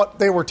from what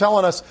they were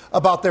telling us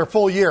about their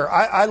full year.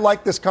 I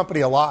like this company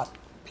a lot.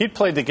 He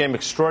played the game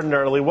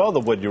extraordinarily well, the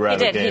Would You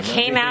Rather game. He did. He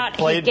came out,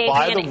 he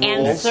gave me an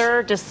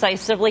answer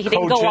decisively. He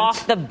didn't go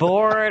off the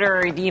board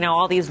or,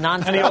 all these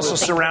nonsense. And he also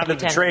surrounded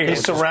the trade. He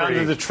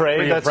surrounded the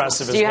trade. That's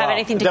impressive as well. Do you have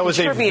anything to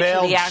contribute to the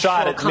actual veiled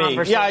shot at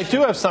me. Yeah, I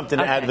do have something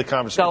to add to the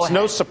conversation. It's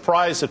no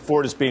surprise that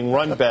Ford is being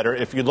run better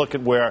if you look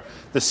at where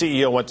the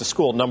CEO went to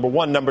school, number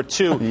one. Number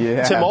two,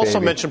 Tim also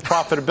mentioned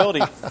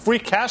profitability. Free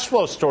cash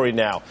flow story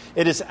now.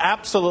 It is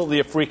absolutely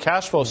a free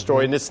cash flow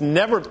story, and it's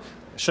never...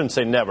 I shouldn't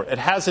say never. It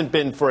hasn't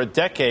been for a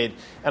decade.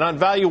 And on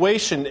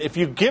valuation, if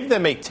you give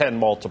them a 10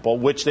 multiple,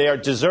 which they are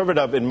deserving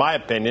of, in my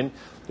opinion,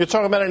 you're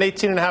talking about an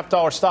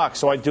 $18.50 stock.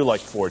 So I do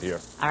like Ford here.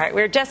 All right.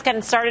 We're just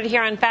getting started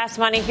here on Fast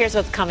Money. Here's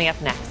what's coming up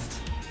next.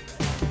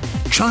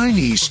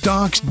 Chinese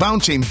stocks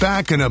bouncing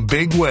back in a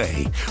big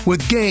way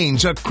with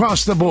gains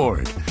across the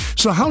board.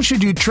 So how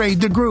should you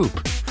trade the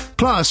group?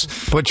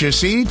 Plus, put your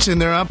seats in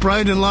their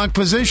upright and locked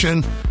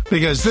position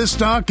because this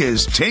stock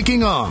is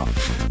taking off.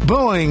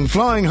 Boeing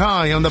flying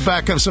high on the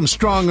back of some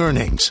strong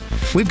earnings.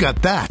 We've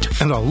got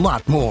that and a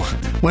lot more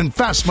when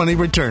Fast Money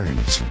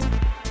returns.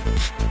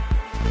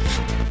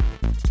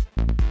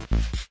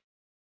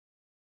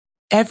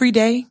 Every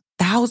day,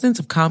 thousands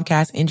of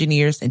Comcast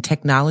engineers and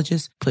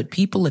technologists put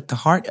people at the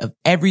heart of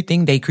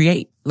everything they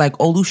create. Like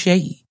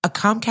Oluseyi, a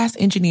Comcast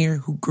engineer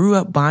who grew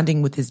up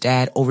bonding with his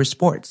dad over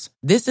sports.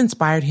 This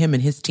inspired him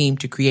and his team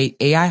to create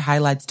AI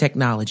Highlights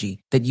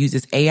technology that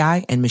uses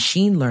AI and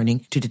machine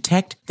learning to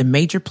detect the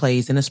major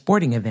plays in a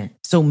sporting event.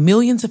 So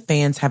millions of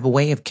fans have a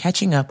way of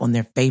catching up on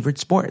their favorite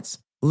sports.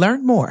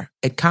 Learn more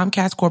at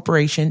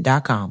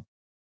ComcastCorporation.com.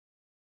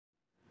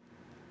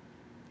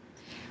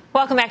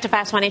 Welcome back to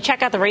Fast Money.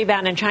 Check out the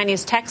rebound in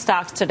Chinese tech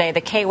stocks today.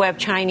 The K-Web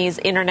Chinese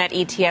Internet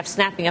ETF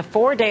snapping a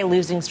 4-day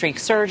losing streak,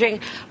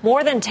 surging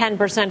more than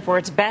 10% for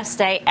its best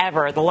day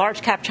ever. The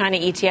large-cap China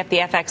ETF, the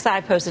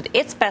FXI, posted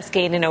its best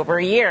gain in over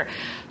a year.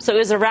 So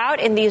is a rout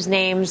in these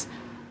names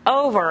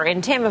over.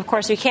 And Tim, of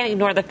course, we can't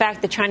ignore the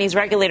fact that Chinese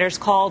regulators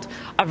called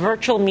a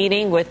virtual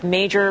meeting with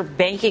major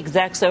bank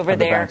execs over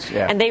there, banks,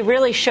 yeah. and they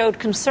really showed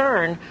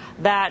concern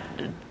that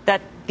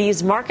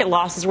these market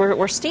losses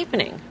were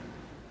steepening.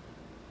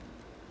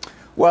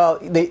 Well,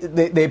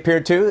 they appear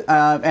to,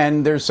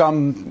 and there's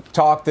some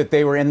talk that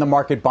they were in the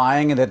market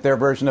buying and that their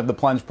version of the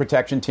plunge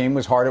protection team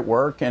was hard at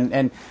work.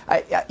 And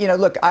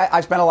look,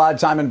 I spent a lot of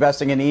time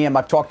investing in EM.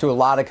 I've talked to a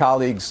lot of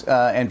colleagues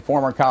and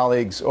former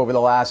colleagues over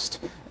the last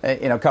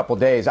couple of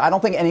days. I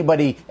don't think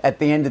anybody at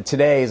the end of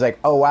today is like,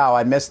 oh, wow,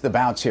 I missed the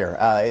bounce here,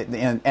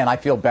 and I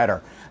feel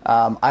better.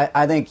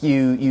 I think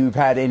you've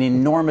had an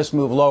enormous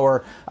move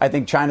lower. I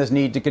think China's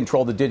need to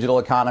control the digital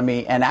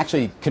economy and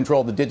actually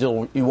control the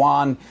digital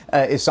yuan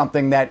is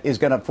something that is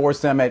going to force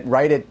them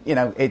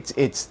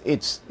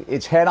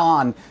it's head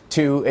on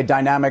to a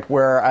dynamic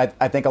where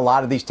I think a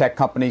lot of these tech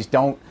companies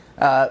don't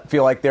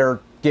feel like they're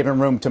given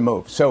room to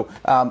move. So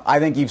I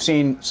think you've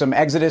seen some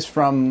exodus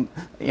from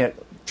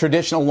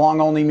traditional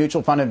long-only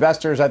mutual fund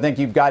investors. I think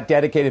you've got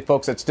dedicated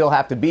folks that still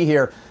have to be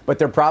here, but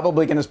they're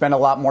probably going to spend a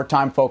lot more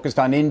time focused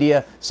on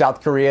India,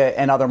 South Korea,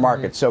 and other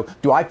markets. So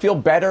do I feel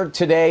better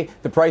today?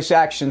 The price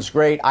action's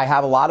great. I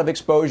have a lot of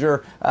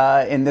exposure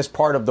in this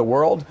part of the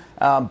world,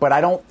 but I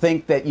don't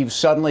think that you've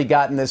suddenly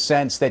gotten this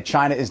sense that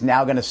China is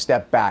now going to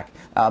step back.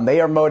 They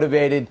are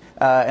motivated,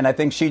 and I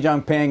think Xi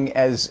Jinping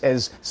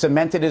has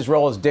cemented his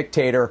role as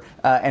dictator,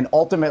 and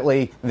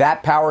ultimately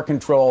that power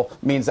control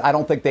means I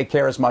don't think they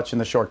care as much in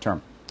the short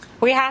term.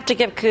 We have to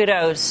give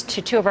kudos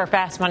to two of our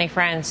fast money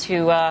friends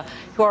who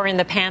are in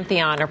the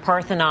pantheon or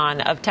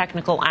Parthenon of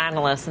technical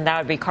analysts, and that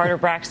would be Carter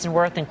Braxton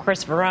Worth and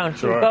Chris Verone,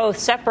 who both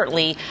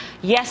separately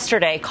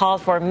yesterday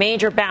called for a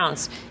major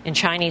bounce in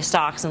Chinese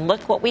stocks. And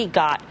look what we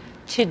got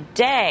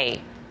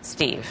today,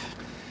 Steve.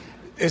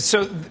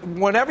 So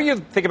whenever you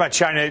think about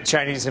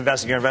Chinese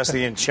investing, you're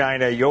investing in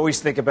China, you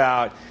always think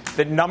about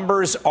the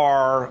numbers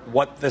are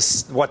what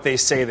they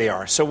say they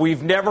are. So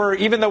we've never,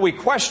 even though we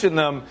question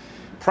them,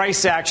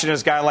 price action,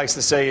 as Guy likes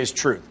to say, is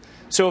truth.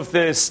 So if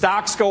the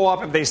stocks go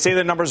up, if they say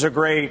the numbers are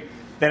great,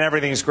 then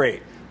everything's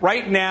great.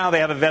 Right now, they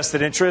have a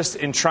vested interest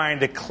in trying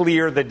to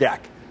clear the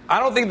deck.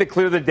 I don't think the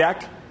clear the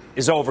deck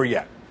is over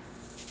yet.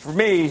 For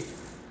me,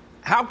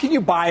 how can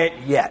you buy it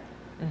yet?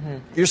 Mm-hmm.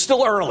 You're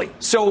still early.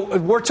 So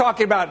we're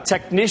talking about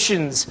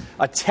technicians.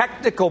 A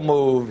technical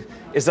move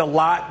is a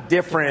lot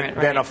different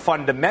than a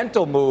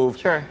fundamental move.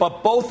 Sure.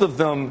 But both of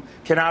them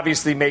can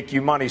obviously make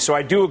you money. So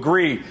I do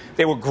agree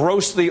they were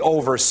grossly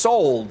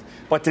oversold.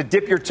 But to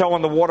dip your toe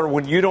in the water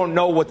when you don't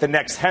know what the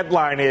next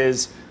headline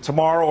is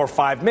tomorrow or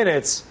 5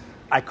 minutes,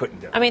 I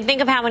couldn't do it. I mean,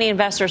 think of how many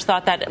investors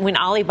thought that when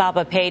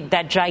Alibaba paid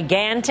that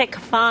gigantic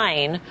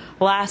fine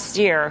last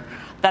year,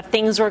 that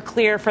things were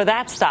clear for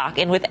that stock.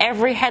 And with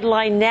every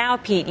headline now,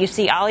 Pete, you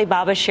see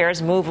Alibaba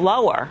shares move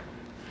lower.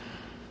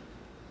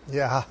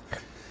 Yeah.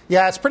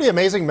 Yeah, it's pretty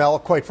amazing, Mel,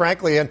 quite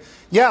frankly. And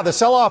yeah, the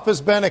sell-off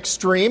has been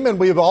extreme, and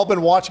we've all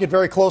been watching it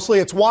very closely.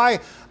 It's why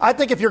I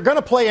think if you're going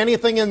to play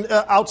anything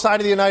outside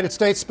of the United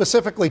States,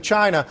 specifically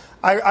China,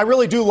 I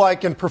really do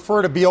like and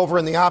prefer to be over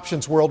in the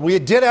options world. We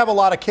did have a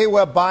lot of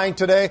KWEB buying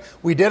today.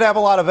 We did have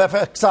a lot of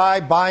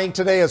FXI buying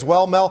today as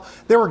well, Mel.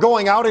 They were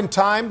going out in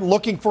time,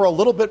 looking for a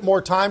little bit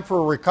more time for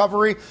a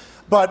recovery.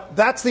 But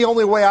that's the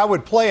only way I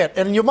would play it.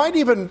 And you might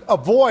even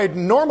avoid,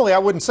 normally I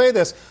wouldn't say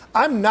this,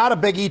 I'm not a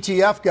big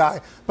ETF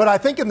guy. But I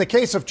think in the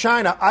case of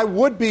China, I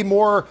would be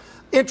more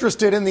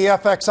interested in the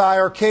FXI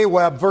or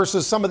KWEB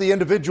versus some of the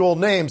individual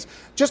names,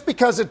 just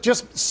because it's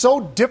just so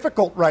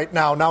difficult right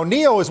now. Now,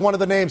 NIO is one of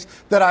the names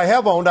that I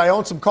have owned. I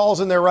own some calls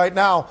in there right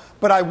now,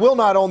 but I will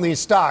not own these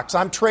stocks.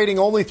 I'm trading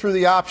only through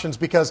the options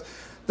because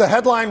the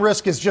headline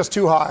risk is just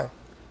too high.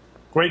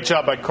 Great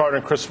job by Carter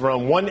and Chris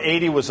Verone.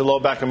 180 was the low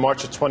back in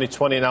March of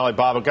 2020 in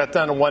Alibaba. Got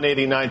down to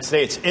 189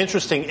 today. It's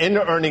interesting. In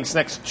earnings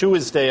next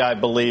Tuesday, I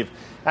believe.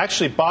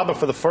 Actually, Baba,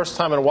 for the first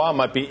time in a while,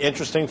 might be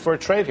interesting for a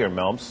trade here,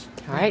 Melms.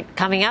 All right,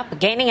 coming up,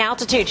 gaining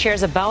altitude.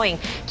 Shares of Boeing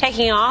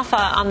taking off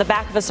on the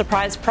back of a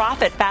surprise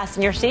profit.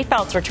 Fasten your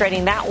seatbelts. We're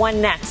trading that one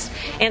next.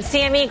 And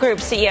CME Group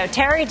CEO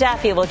Terry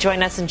Duffy will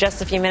join us in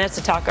just a few minutes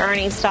to talk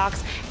earnings,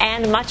 stocks,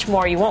 and much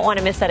more. You won't want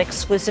to miss that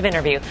exclusive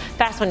interview.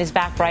 Fast Money is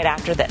back right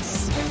after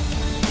this.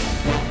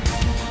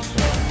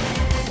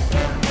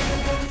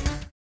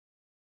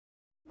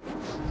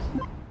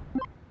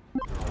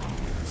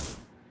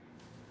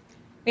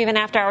 We have an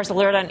after hours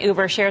alert on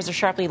Uber. Shares are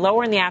sharply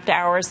lower in the after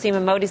hours.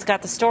 Seema Modi's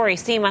got the story.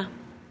 Seema.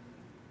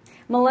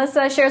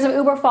 Melissa, shares of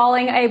Uber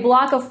falling. A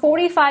block of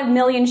 45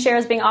 million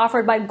shares being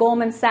offered by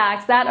Goldman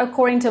Sachs. That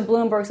according to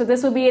Bloomberg. So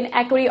this would be an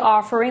equity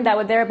offering that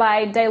would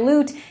thereby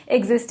dilute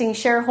existing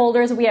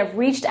shareholders. We have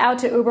reached out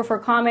to Uber for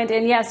comment.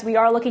 And yes, we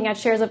are looking at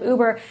shares of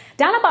Uber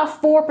down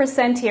about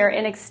 4% here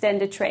in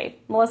extended trade.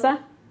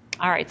 Melissa?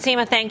 All right,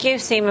 Seema, thank you.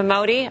 Seema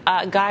Modi.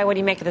 Guy, what do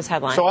you make of this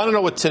headline? So I don't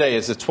know what today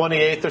is. The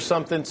 28th or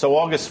something? So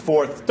August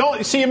 4th.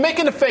 Don't see, you're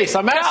making a face.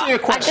 I'm asking you a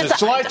question. It's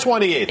July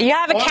 28th. You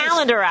have a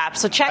calendar app,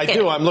 so check it. I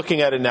do. I'm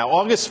looking at it now.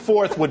 August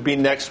 4th would be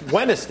next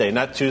Wednesday,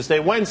 not Tuesday,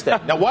 Wednesday.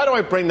 Now, why do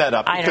I bring that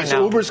up? Because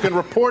Uber's going to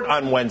report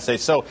on Wednesday.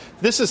 So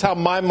this is how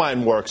my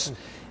mind works.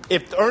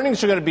 if the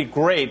earnings are going to be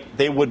great,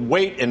 they would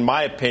wait, in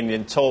my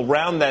opinion, till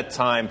around that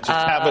time to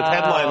have a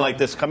headline like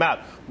this come out.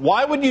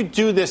 Why would you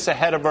do this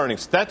ahead of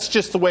earnings? That's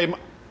just the way.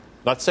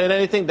 Not saying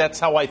anything. That's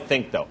how I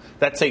think, though.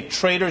 That's a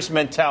trader's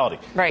mentality.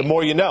 Right. The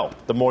more you know,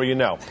 the more you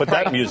know. Put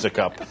that music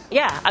up.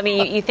 Yeah. I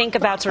mean, you think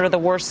about sort of the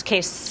worst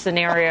case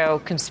scenario,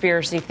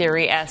 conspiracy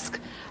theory-esque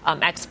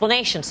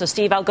explanation. So,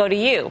 Steve, I'll go to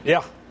you.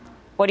 Yeah.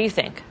 What do you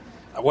think?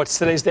 What's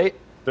today's date?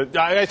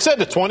 I said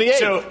the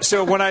 28th.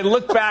 So when I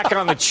look back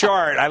on the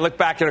chart, I look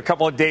back at a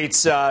couple of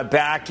dates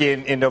back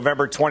in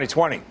November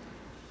 2020.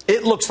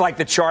 It looks like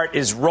the chart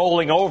is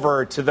rolling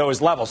over to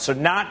those levels. So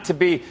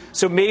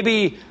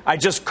maybe I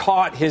just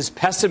caught his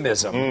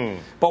pessimism.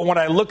 But when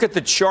I look at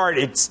the chart,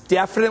 it's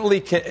definitely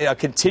a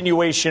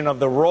continuation of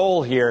the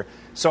roll here.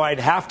 So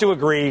I'd have to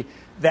agree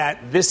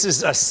that this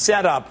is a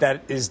setup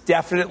that is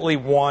definitely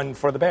one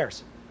for the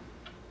Bears.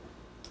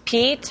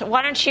 Pete,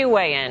 why don't you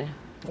weigh in?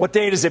 What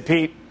date is it,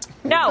 Pete?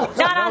 No,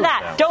 not on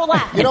that. Don't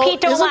laugh. And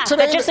Pete, don't laugh.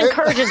 That just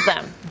encourages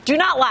them. Do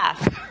not laugh.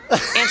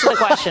 Answer the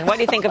question. What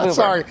do you think of Uber?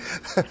 Sorry.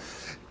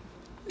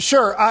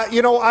 Sure.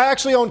 I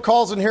actually own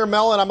calls in here,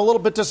 Mel, and I'm a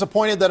little bit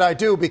disappointed that I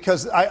do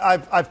because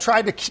I've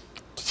tried to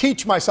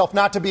teach myself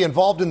not to be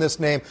involved in this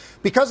name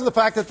because of the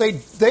fact that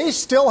they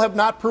still have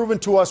not proven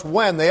to us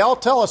when. They all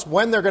tell us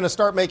when they're going to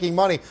start making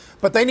money,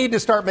 but they need to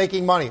start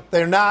making money.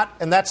 They're not,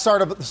 and that's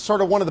sort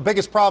of one of the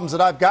biggest problems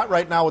that I've got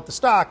right now with the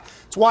stock.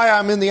 It's why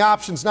I'm in the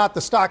options, not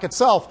the stock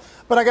itself.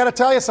 But I got to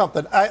tell you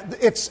something.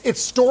 It's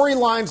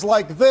storylines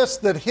like this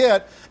that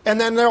hit,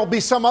 and then there'll be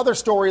some other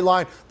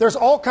storyline. There's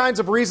all kinds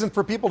of reason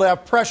for people to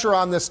have pressure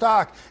on this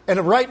stock. And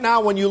right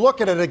now, when you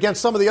look at it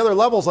against some of the other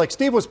levels, like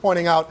Steve was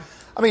pointing out,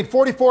 I mean,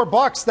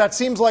 $44, that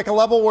seems like a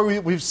level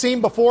where we've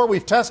seen before.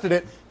 We've tested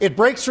it. It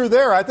breaks through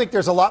there. I think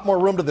there's a lot more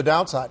room to the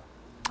downside.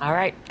 All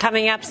right.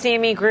 Coming up,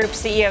 CME Group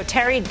CEO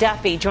Terry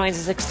Duffy joins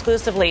us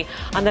exclusively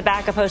on the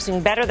back of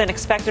posting better than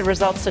expected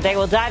results today.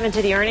 We'll dive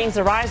into the earnings,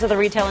 the rise of the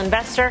retail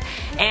investor,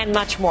 and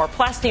much more.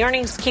 Plus, the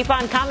earnings keep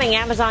on coming.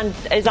 Amazon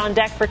is on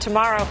deck for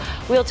tomorrow.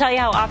 We'll tell you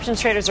how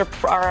options traders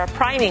are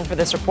priming for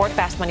this report.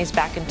 Fast Money's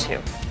back in 2.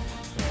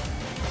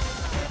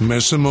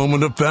 Miss a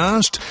moment of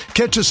Fast?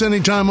 Catch us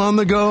anytime on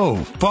the go.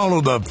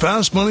 Follow the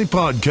Fast Money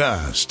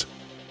Podcast.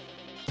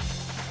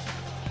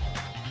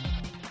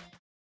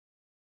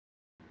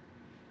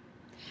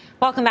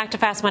 Welcome back to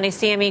Fast Money.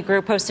 CME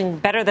Group posting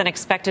better than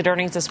expected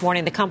earnings this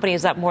morning. The company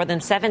is up more than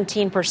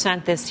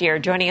 17% this year.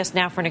 Joining us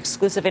now for an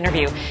exclusive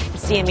interview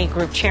is CME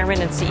Group Chairman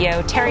and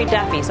CEO Terry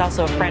Duffy. He's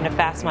also a friend of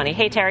Fast Money.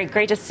 Hey, Terry,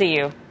 great to see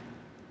you.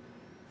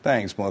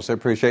 Thanks, Melissa. I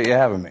appreciate you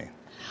having me.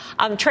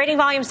 Trading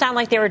volumes sound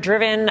like they were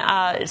driven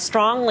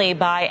strongly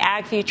by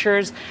ag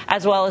futures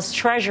as well as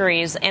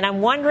treasuries. And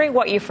I'm wondering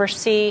what you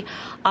foresee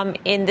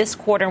in this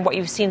quarter and what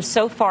you've seen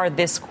so far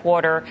this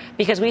quarter,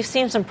 because we've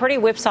seen some pretty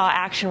whipsaw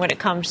action when it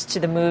comes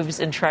to the moves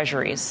in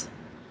treasuries.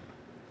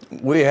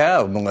 We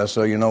have,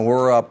 Melissa. You know,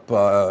 we're up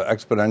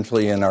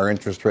exponentially in our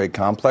interest rate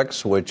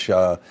complex, which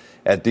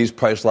at these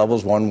price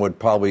levels, one would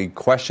probably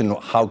question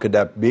how could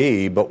that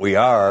be, but we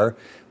are.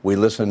 We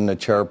listened to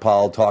Chair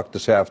Powell talk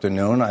this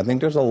afternoon. I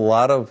think there's a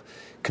lot of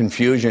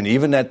confusion,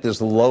 even at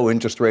this low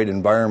interest rate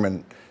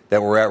environment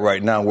that we're at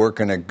right now. Where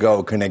can it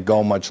go? Can it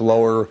go much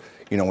lower?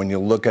 You know, when you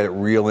look at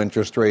real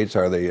interest rates,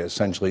 are they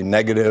essentially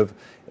negative?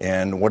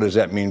 And what does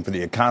that mean for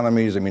the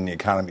economies? I mean, the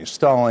economy is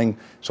stalling.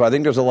 So I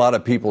think there's a lot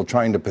of people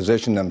trying to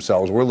position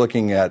themselves. We're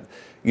looking at,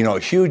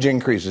 huge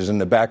increases in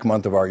the back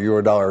month of our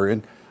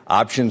Eurodollar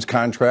options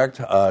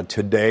contract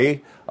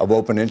today of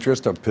open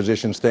interest, of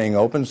positions staying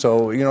open.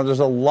 So, there's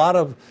a lot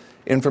of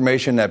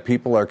information that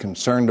people are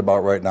concerned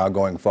about right now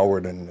going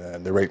forward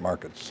in the rate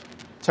markets.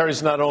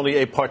 Terry's not only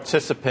a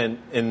participant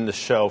in the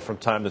show from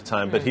time to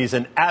time, but he's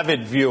an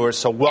avid viewer,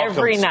 so welcome.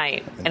 Every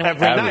night. And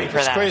every night.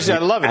 It's crazy. I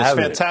love it. It's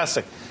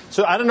fantastic.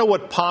 So I don't know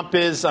what pomp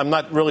is. I'm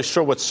not really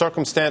sure what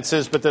circumstance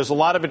is, but there's a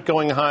lot of it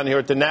going on here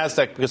at the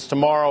NASDAQ because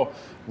tomorrow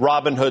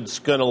Robinhood's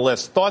going to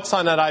list. Thoughts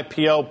on that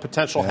IPO,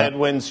 potential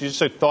headwinds,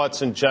 just your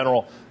thoughts in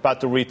general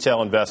about the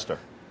retail investor?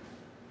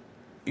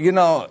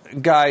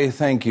 Guy,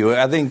 thank you.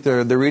 I think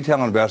the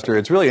retail investor,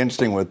 it's really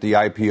interesting with the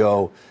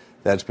IPO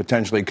that's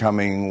potentially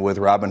coming with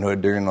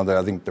Robinhood.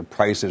 I think the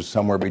price is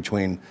somewhere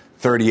between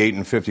 38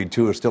 and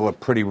 52. Is still a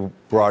pretty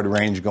broad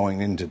range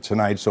going into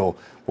tonight, so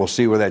we'll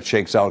see where that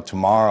shakes out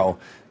tomorrow.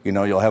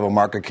 You'll have a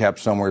market cap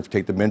somewhere, if you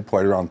take the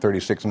midpoint, around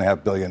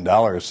 $36.5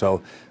 billion.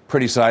 So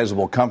pretty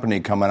sizable company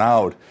coming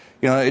out.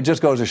 It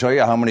just goes to show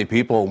you how many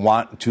people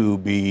want to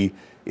be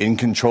in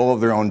control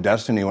of their own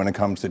destiny when it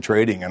comes to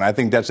trading. And I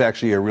think that's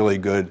actually a really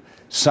good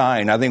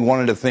sign. I think one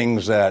of the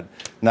things that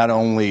not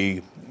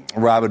only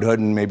Robinhood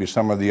and maybe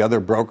some of the other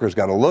brokers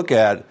got to look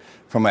at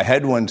from a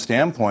headwind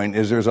standpoint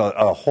is there's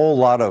a whole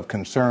lot of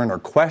concern or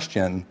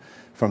question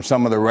from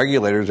some of the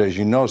regulators, as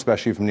you know,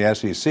 especially from the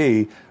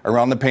SEC,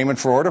 around the payment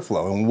for order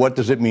flow and what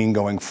does it mean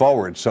going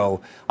forward.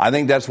 So I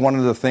think that's one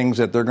of the things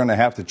that they're going to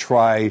have to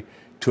try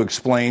to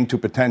explain to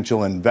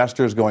potential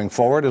investors going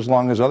forward, as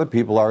long as other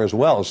people are as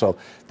well. So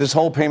this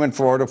whole payment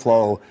for order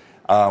flow,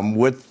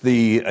 with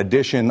the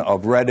addition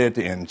of Reddit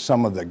and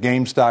some of the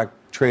GameStop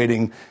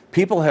trading.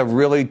 People have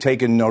really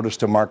taken notice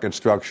to market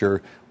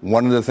structure.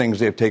 One of the things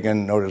they've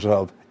taken notice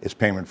of is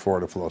payment for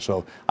order flow.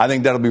 So I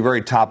think that'll be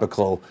very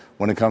topical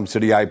when it comes to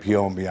the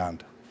IPO and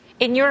beyond.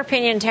 In your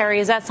opinion, Terry,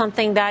 is that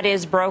something that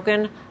is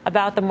broken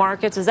about the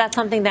markets? Is that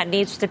something that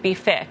needs to be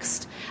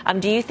fixed?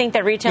 Do you think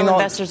that retail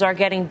investors are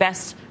getting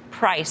best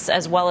price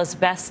as well as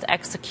best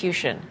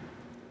execution?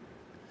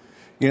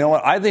 You know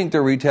what? I think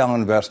the retail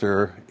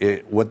investor,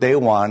 what they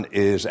want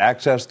is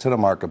access to the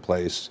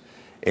marketplace,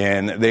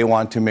 and they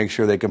want to make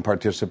sure they can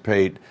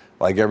participate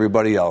like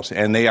everybody else.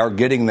 And they are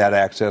getting that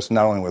access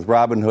not only with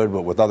Robinhood,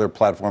 but with other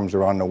platforms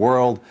around the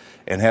world,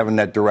 and having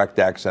that direct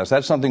access.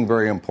 That's something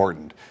very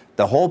important.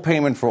 The whole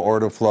payment for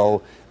order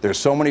flow, there's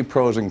so many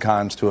pros and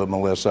cons to it,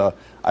 Melissa.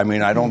 I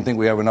mean, I don't think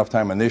we have enough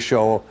time on this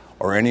show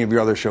or any of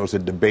your other shows to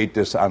debate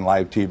this on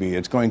live TV.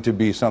 It's going to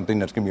be something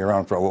that's going to be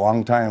around for a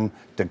long time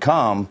to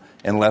come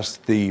unless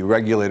the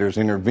regulators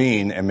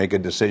intervene and make a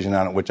decision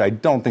on it, which I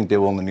don't think they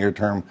will in the near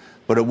term.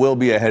 But it will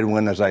be a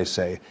headwind, as I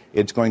say.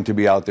 It's going to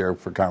be out there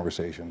for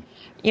conversation.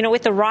 You know,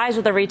 with the rise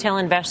of the retail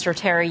investor,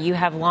 Terry, the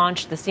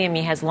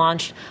CME has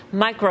launched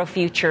micro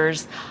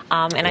futures.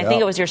 And I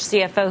think it was your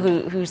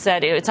CFO who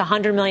said it's a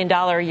 $100 million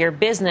a year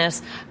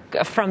business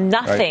from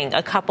nothing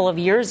a couple of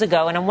years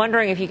ago. And I'm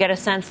wondering if you get a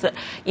sense that,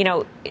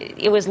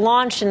 it was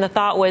launched and the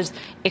thought was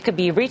it could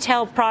be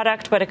retail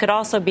product, but it could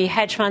also be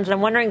hedge funds. And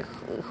I'm wondering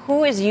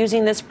who is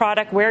using this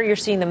product, where you're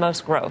seeing the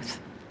most growth.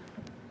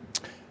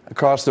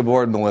 Across the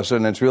board, Melissa,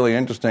 and it's really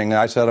interesting.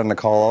 I said on the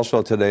call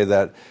also today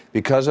that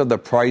because of the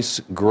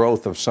price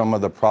growth of some of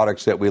the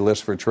products that we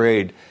list for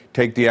trade,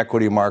 take the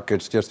equity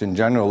markets just in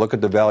general, look at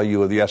the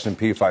value of the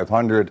S&P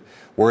 500,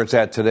 where it's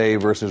at today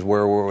versus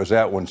where it was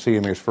at when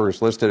CME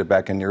first listed it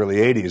back in the early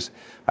 80s.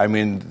 I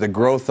mean, the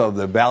growth of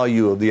the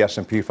value of the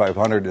S&P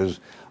 500 is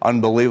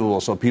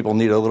unbelievable, so people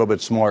need a little bit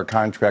smaller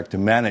contract to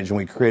manage, and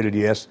we created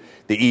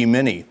the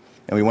E-mini.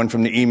 And we went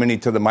from the E-mini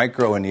to the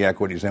micro in the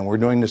equities. And we're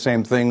doing the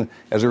same thing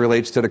as it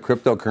relates to the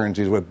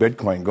cryptocurrencies with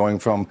Bitcoin, going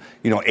from,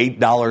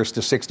 $8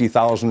 to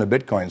 60,000 a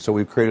Bitcoin. So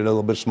we've created a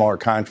little bit smaller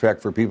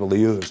contract for people to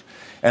use.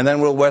 And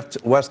then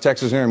with West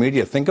Texas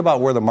Intermediate, think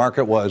about where the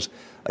market was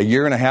a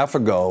year and a half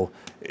ago.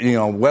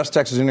 West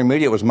Texas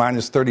Intermediate was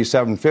minus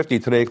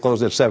 $37.50. Today it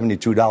closed at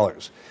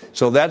 $72.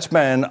 So that's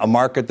been a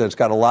market that's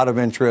got a lot of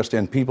interest,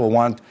 and people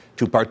want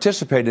to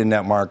participate in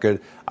that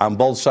market on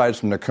both sides,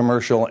 from the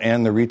commercial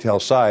and the retail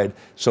side.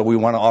 So we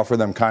want to offer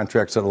them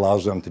contracts that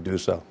allows them to do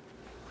so.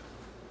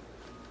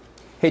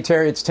 Hey,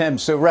 Terry, it's Tim.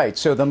 So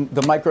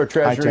the micro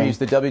treasuries,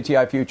 the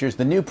WTI futures,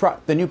 the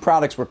new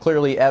products were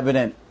clearly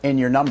evident in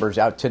your numbers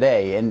out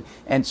today.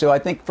 And so I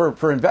think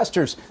for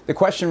investors, the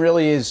question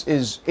really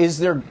is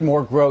there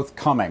more growth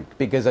coming?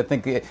 Because I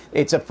think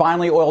it's a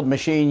finely oiled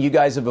machine. You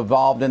guys have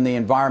evolved in the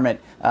environment.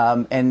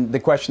 And the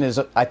question is,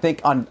 I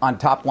think, on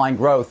top line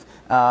growth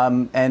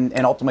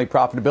and ultimately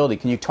profitability.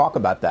 Can you talk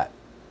about that?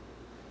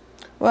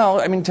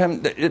 Well, I mean,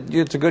 Tim,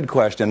 it's a good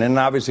question. And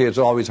obviously, it's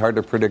always hard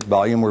to predict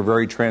volume. We're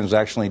very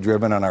transactionally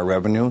driven on our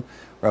revenue.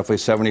 Roughly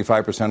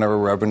 75% of our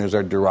revenues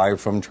are derived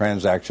from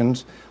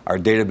transactions. Our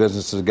data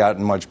business has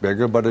gotten much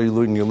bigger. But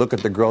when you look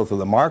at the growth of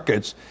the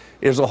markets,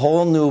 there's a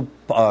whole new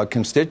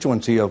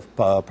constituency of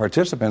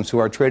participants who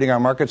are trading our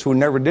markets who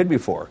never did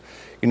before.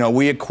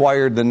 We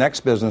acquired the NEX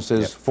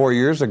businesses 4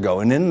 years ago,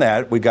 and in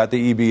that, we got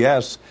the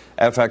EBS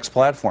FX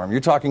platform. You're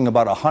talking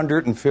about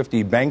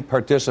 150 bank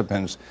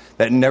participants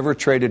that never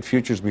traded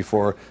futures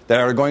before that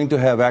are going to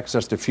have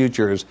access to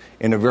futures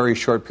in a very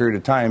short period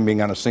of time,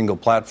 being on a single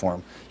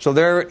platform. So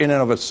there, in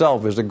and of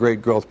itself, is a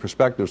great growth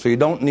perspective. So you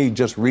don't need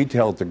just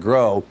retail to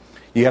grow.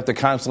 You have to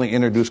constantly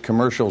introduce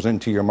commercials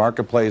into your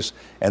marketplace,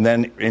 and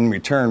then in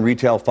return,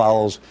 retail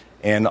follows,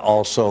 and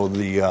also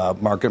the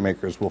market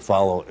makers will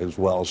follow as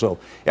well. So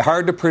it's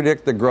hard to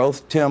predict the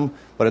growth, Tim,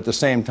 but at the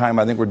same time,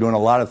 I think we're doing a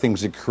lot of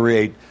things to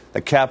create the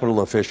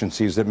capital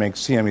efficiencies that make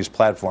CME's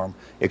platform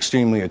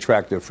extremely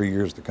attractive for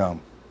years to come.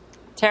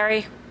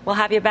 Terry, we'll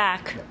have you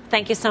back.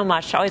 Thank you so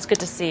much. Always good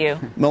to see you.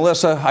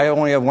 Melissa, I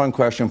only have one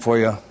question for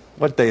you.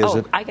 What day is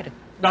it? I get it.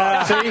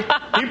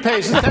 See, he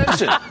pays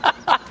attention.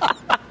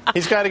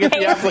 He's got to get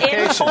the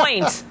application.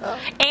 In point.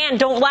 And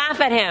don't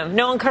laugh at him.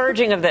 No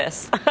encouraging of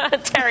this.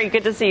 Terry,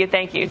 good to see you.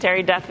 Thank you.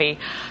 Terry Duffy,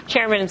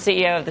 Chairman and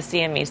CEO of the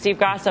CME. Steve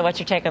Grasso, what's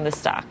your take on this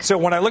stock? So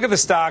when I look at the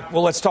stock,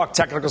 well, let's talk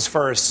technicals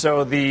first.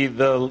 So the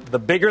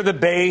bigger the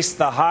base,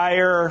 the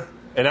higher...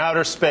 In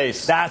outer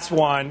space. That's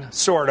one,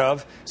 sort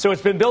of. So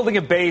it's been building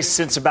a base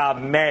since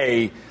about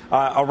May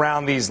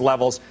around these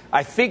levels.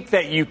 I think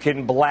that you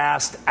can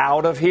blast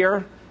out of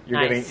here.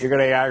 You're getting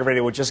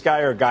aggravated with just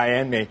Guy or Guy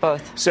and me?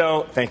 Both.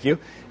 So, thank you.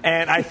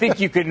 And I think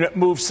you can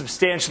move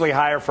substantially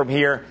higher from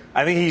here.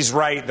 I think he's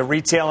right. The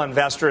retail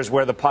investor is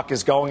where the puck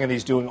is going, and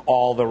he's doing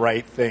all the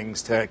right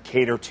things to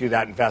cater to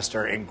that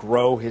investor and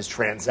grow his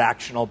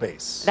transactional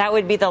base. That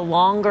would be the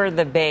longer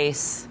the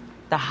base,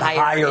 the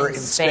higher in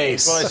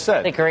space. That's what I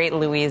said. The great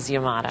Louise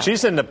Yamato.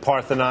 She's in the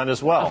Parthenon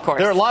as well. Of course.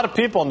 There are a lot of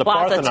people in the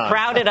Parthenon. It's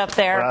crowded up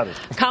there. Crowded.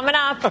 Coming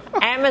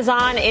up,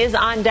 Amazon is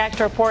on deck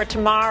to report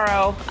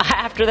tomorrow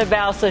after the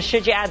bell. So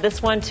should you add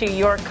this one to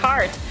your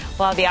cart?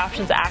 We'll have the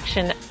options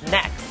action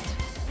next.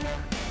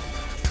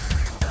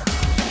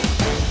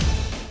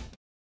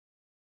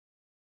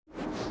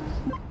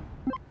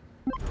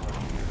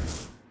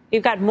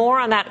 We've got more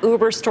on that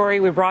Uber story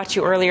we brought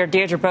you earlier.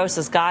 Deirdre Bose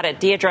has got it.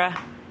 Deirdre.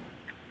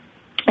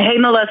 Hey,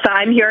 Melissa,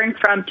 I'm hearing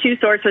from two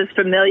sources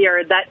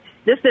familiar that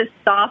this is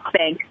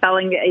SoftBank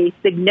selling a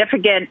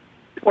significant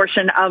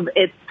portion of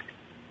its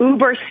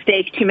Uber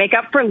stake to make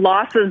up for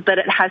losses that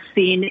it has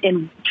seen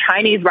in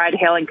Chinese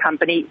ride-hailing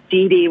company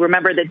Didi.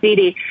 Remember that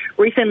Didi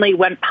recently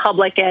went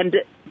public and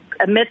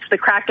amidst the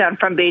crackdown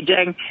from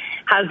Beijing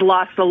has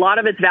lost a lot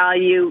of its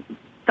value.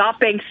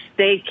 SoftBank's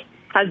stake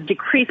has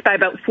decreased by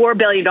about $4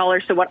 billion.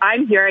 So what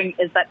I'm hearing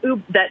is that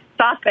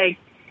SoftBank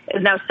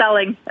is now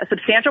selling a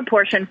substantial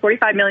portion,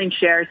 45 million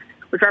shares,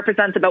 which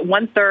represents about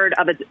 1/3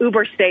 of its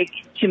Uber stake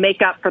to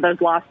make up for those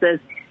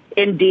losses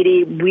in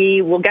Didi.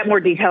 We will get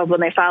more details when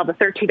they file the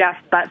 13F,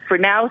 but for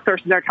now,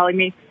 sources are telling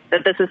me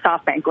that this is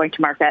SoftBank going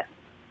to market.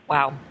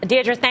 Wow.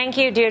 Deirdre, thank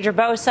you. Deirdre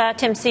Bose,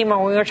 Tim Seymour,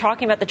 when we were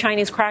talking about the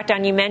Chinese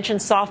crackdown, you mentioned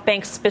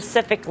SoftBank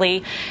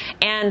specifically.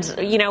 And,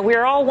 we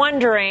were all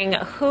wondering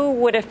who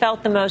would have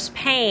felt the most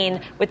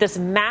pain with this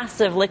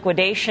massive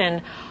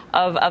liquidation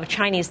of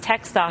Chinese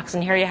tech stocks.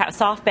 And here you have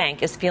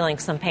SoftBank is feeling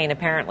some pain,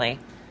 apparently.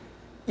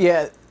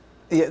 Yeah,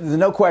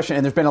 no question.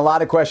 And there's been a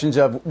lot of questions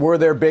of were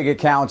there big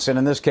accounts? And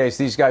in this case,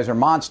 these guys are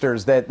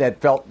monsters that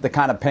felt the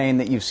kind of pain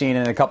that you've seen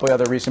in a couple of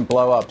other recent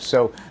blowups.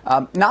 So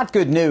not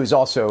good news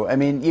also. I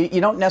mean, you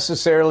don't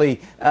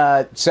necessarily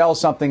sell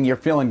something you're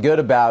feeling good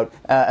about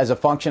as a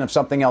function of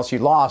something else you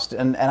lost.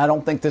 And I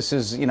don't think this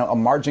is, a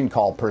margin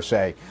call per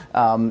se.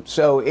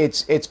 So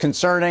it's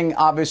concerning.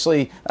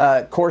 Obviously,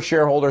 core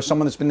shareholder,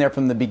 someone that's been there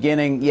from the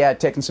beginning,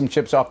 taking some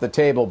chips off the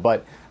table.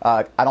 But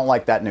I don't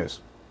like that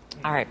news.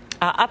 All right.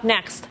 Up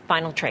next,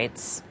 final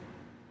trades.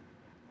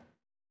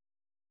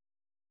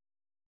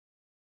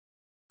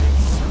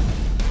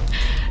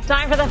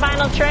 Time for the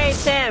final trade,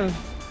 Tim.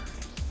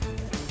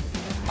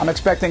 I'm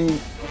expecting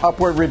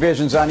upward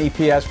revisions on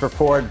EPS for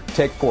Ford.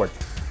 Take Ford.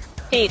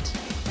 Pete.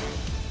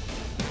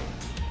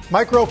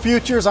 Micro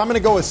futures, I'm going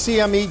to go with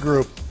CME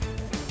Group.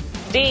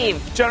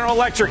 Steve. General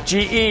Electric,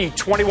 GE,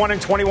 21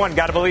 and 21.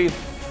 Got to believe.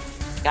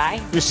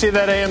 Guy. You see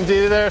that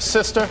AMD there,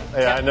 sister?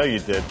 Yeah, I know you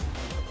did.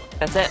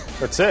 That's it.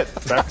 That's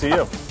it. Back to you.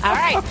 All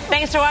right.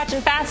 Thanks for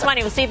watching Fast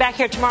Money. We'll see you back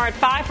here tomorrow at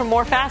 5 for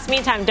more Fast.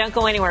 Meantime, don't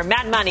go anywhere.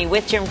 Mad Money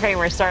with Jim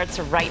Cramer starts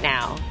right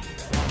now.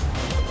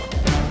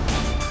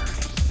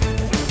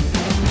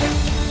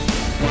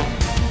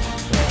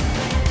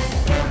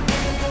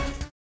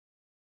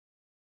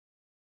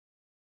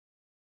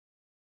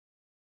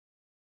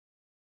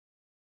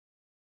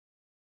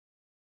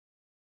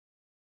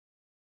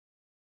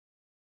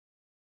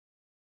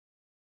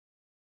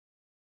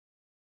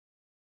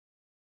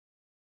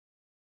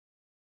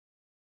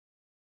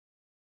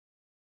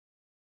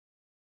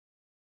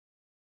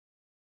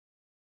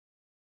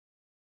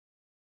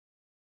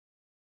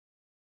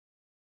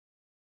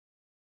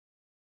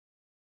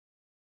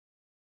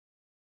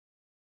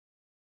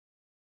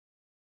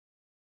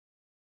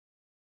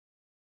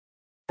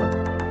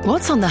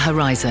 What's on the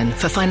horizon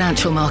for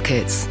financial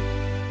markets?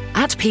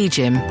 At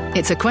PGIM,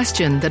 it's a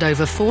question that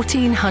over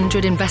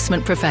 1,400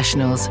 investment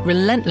professionals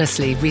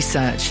relentlessly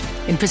research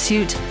in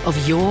pursuit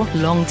of your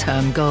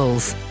long-term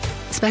goals.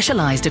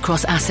 Specialized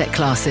across asset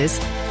classes,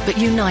 but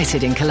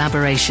united in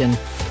collaboration,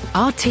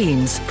 our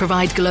teams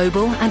provide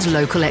global and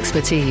local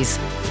expertise.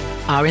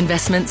 Our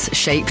investments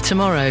shape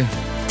tomorrow,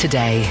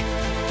 today.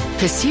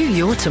 Pursue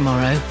your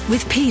tomorrow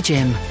with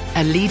PGIM,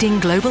 a leading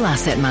global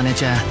asset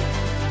manager.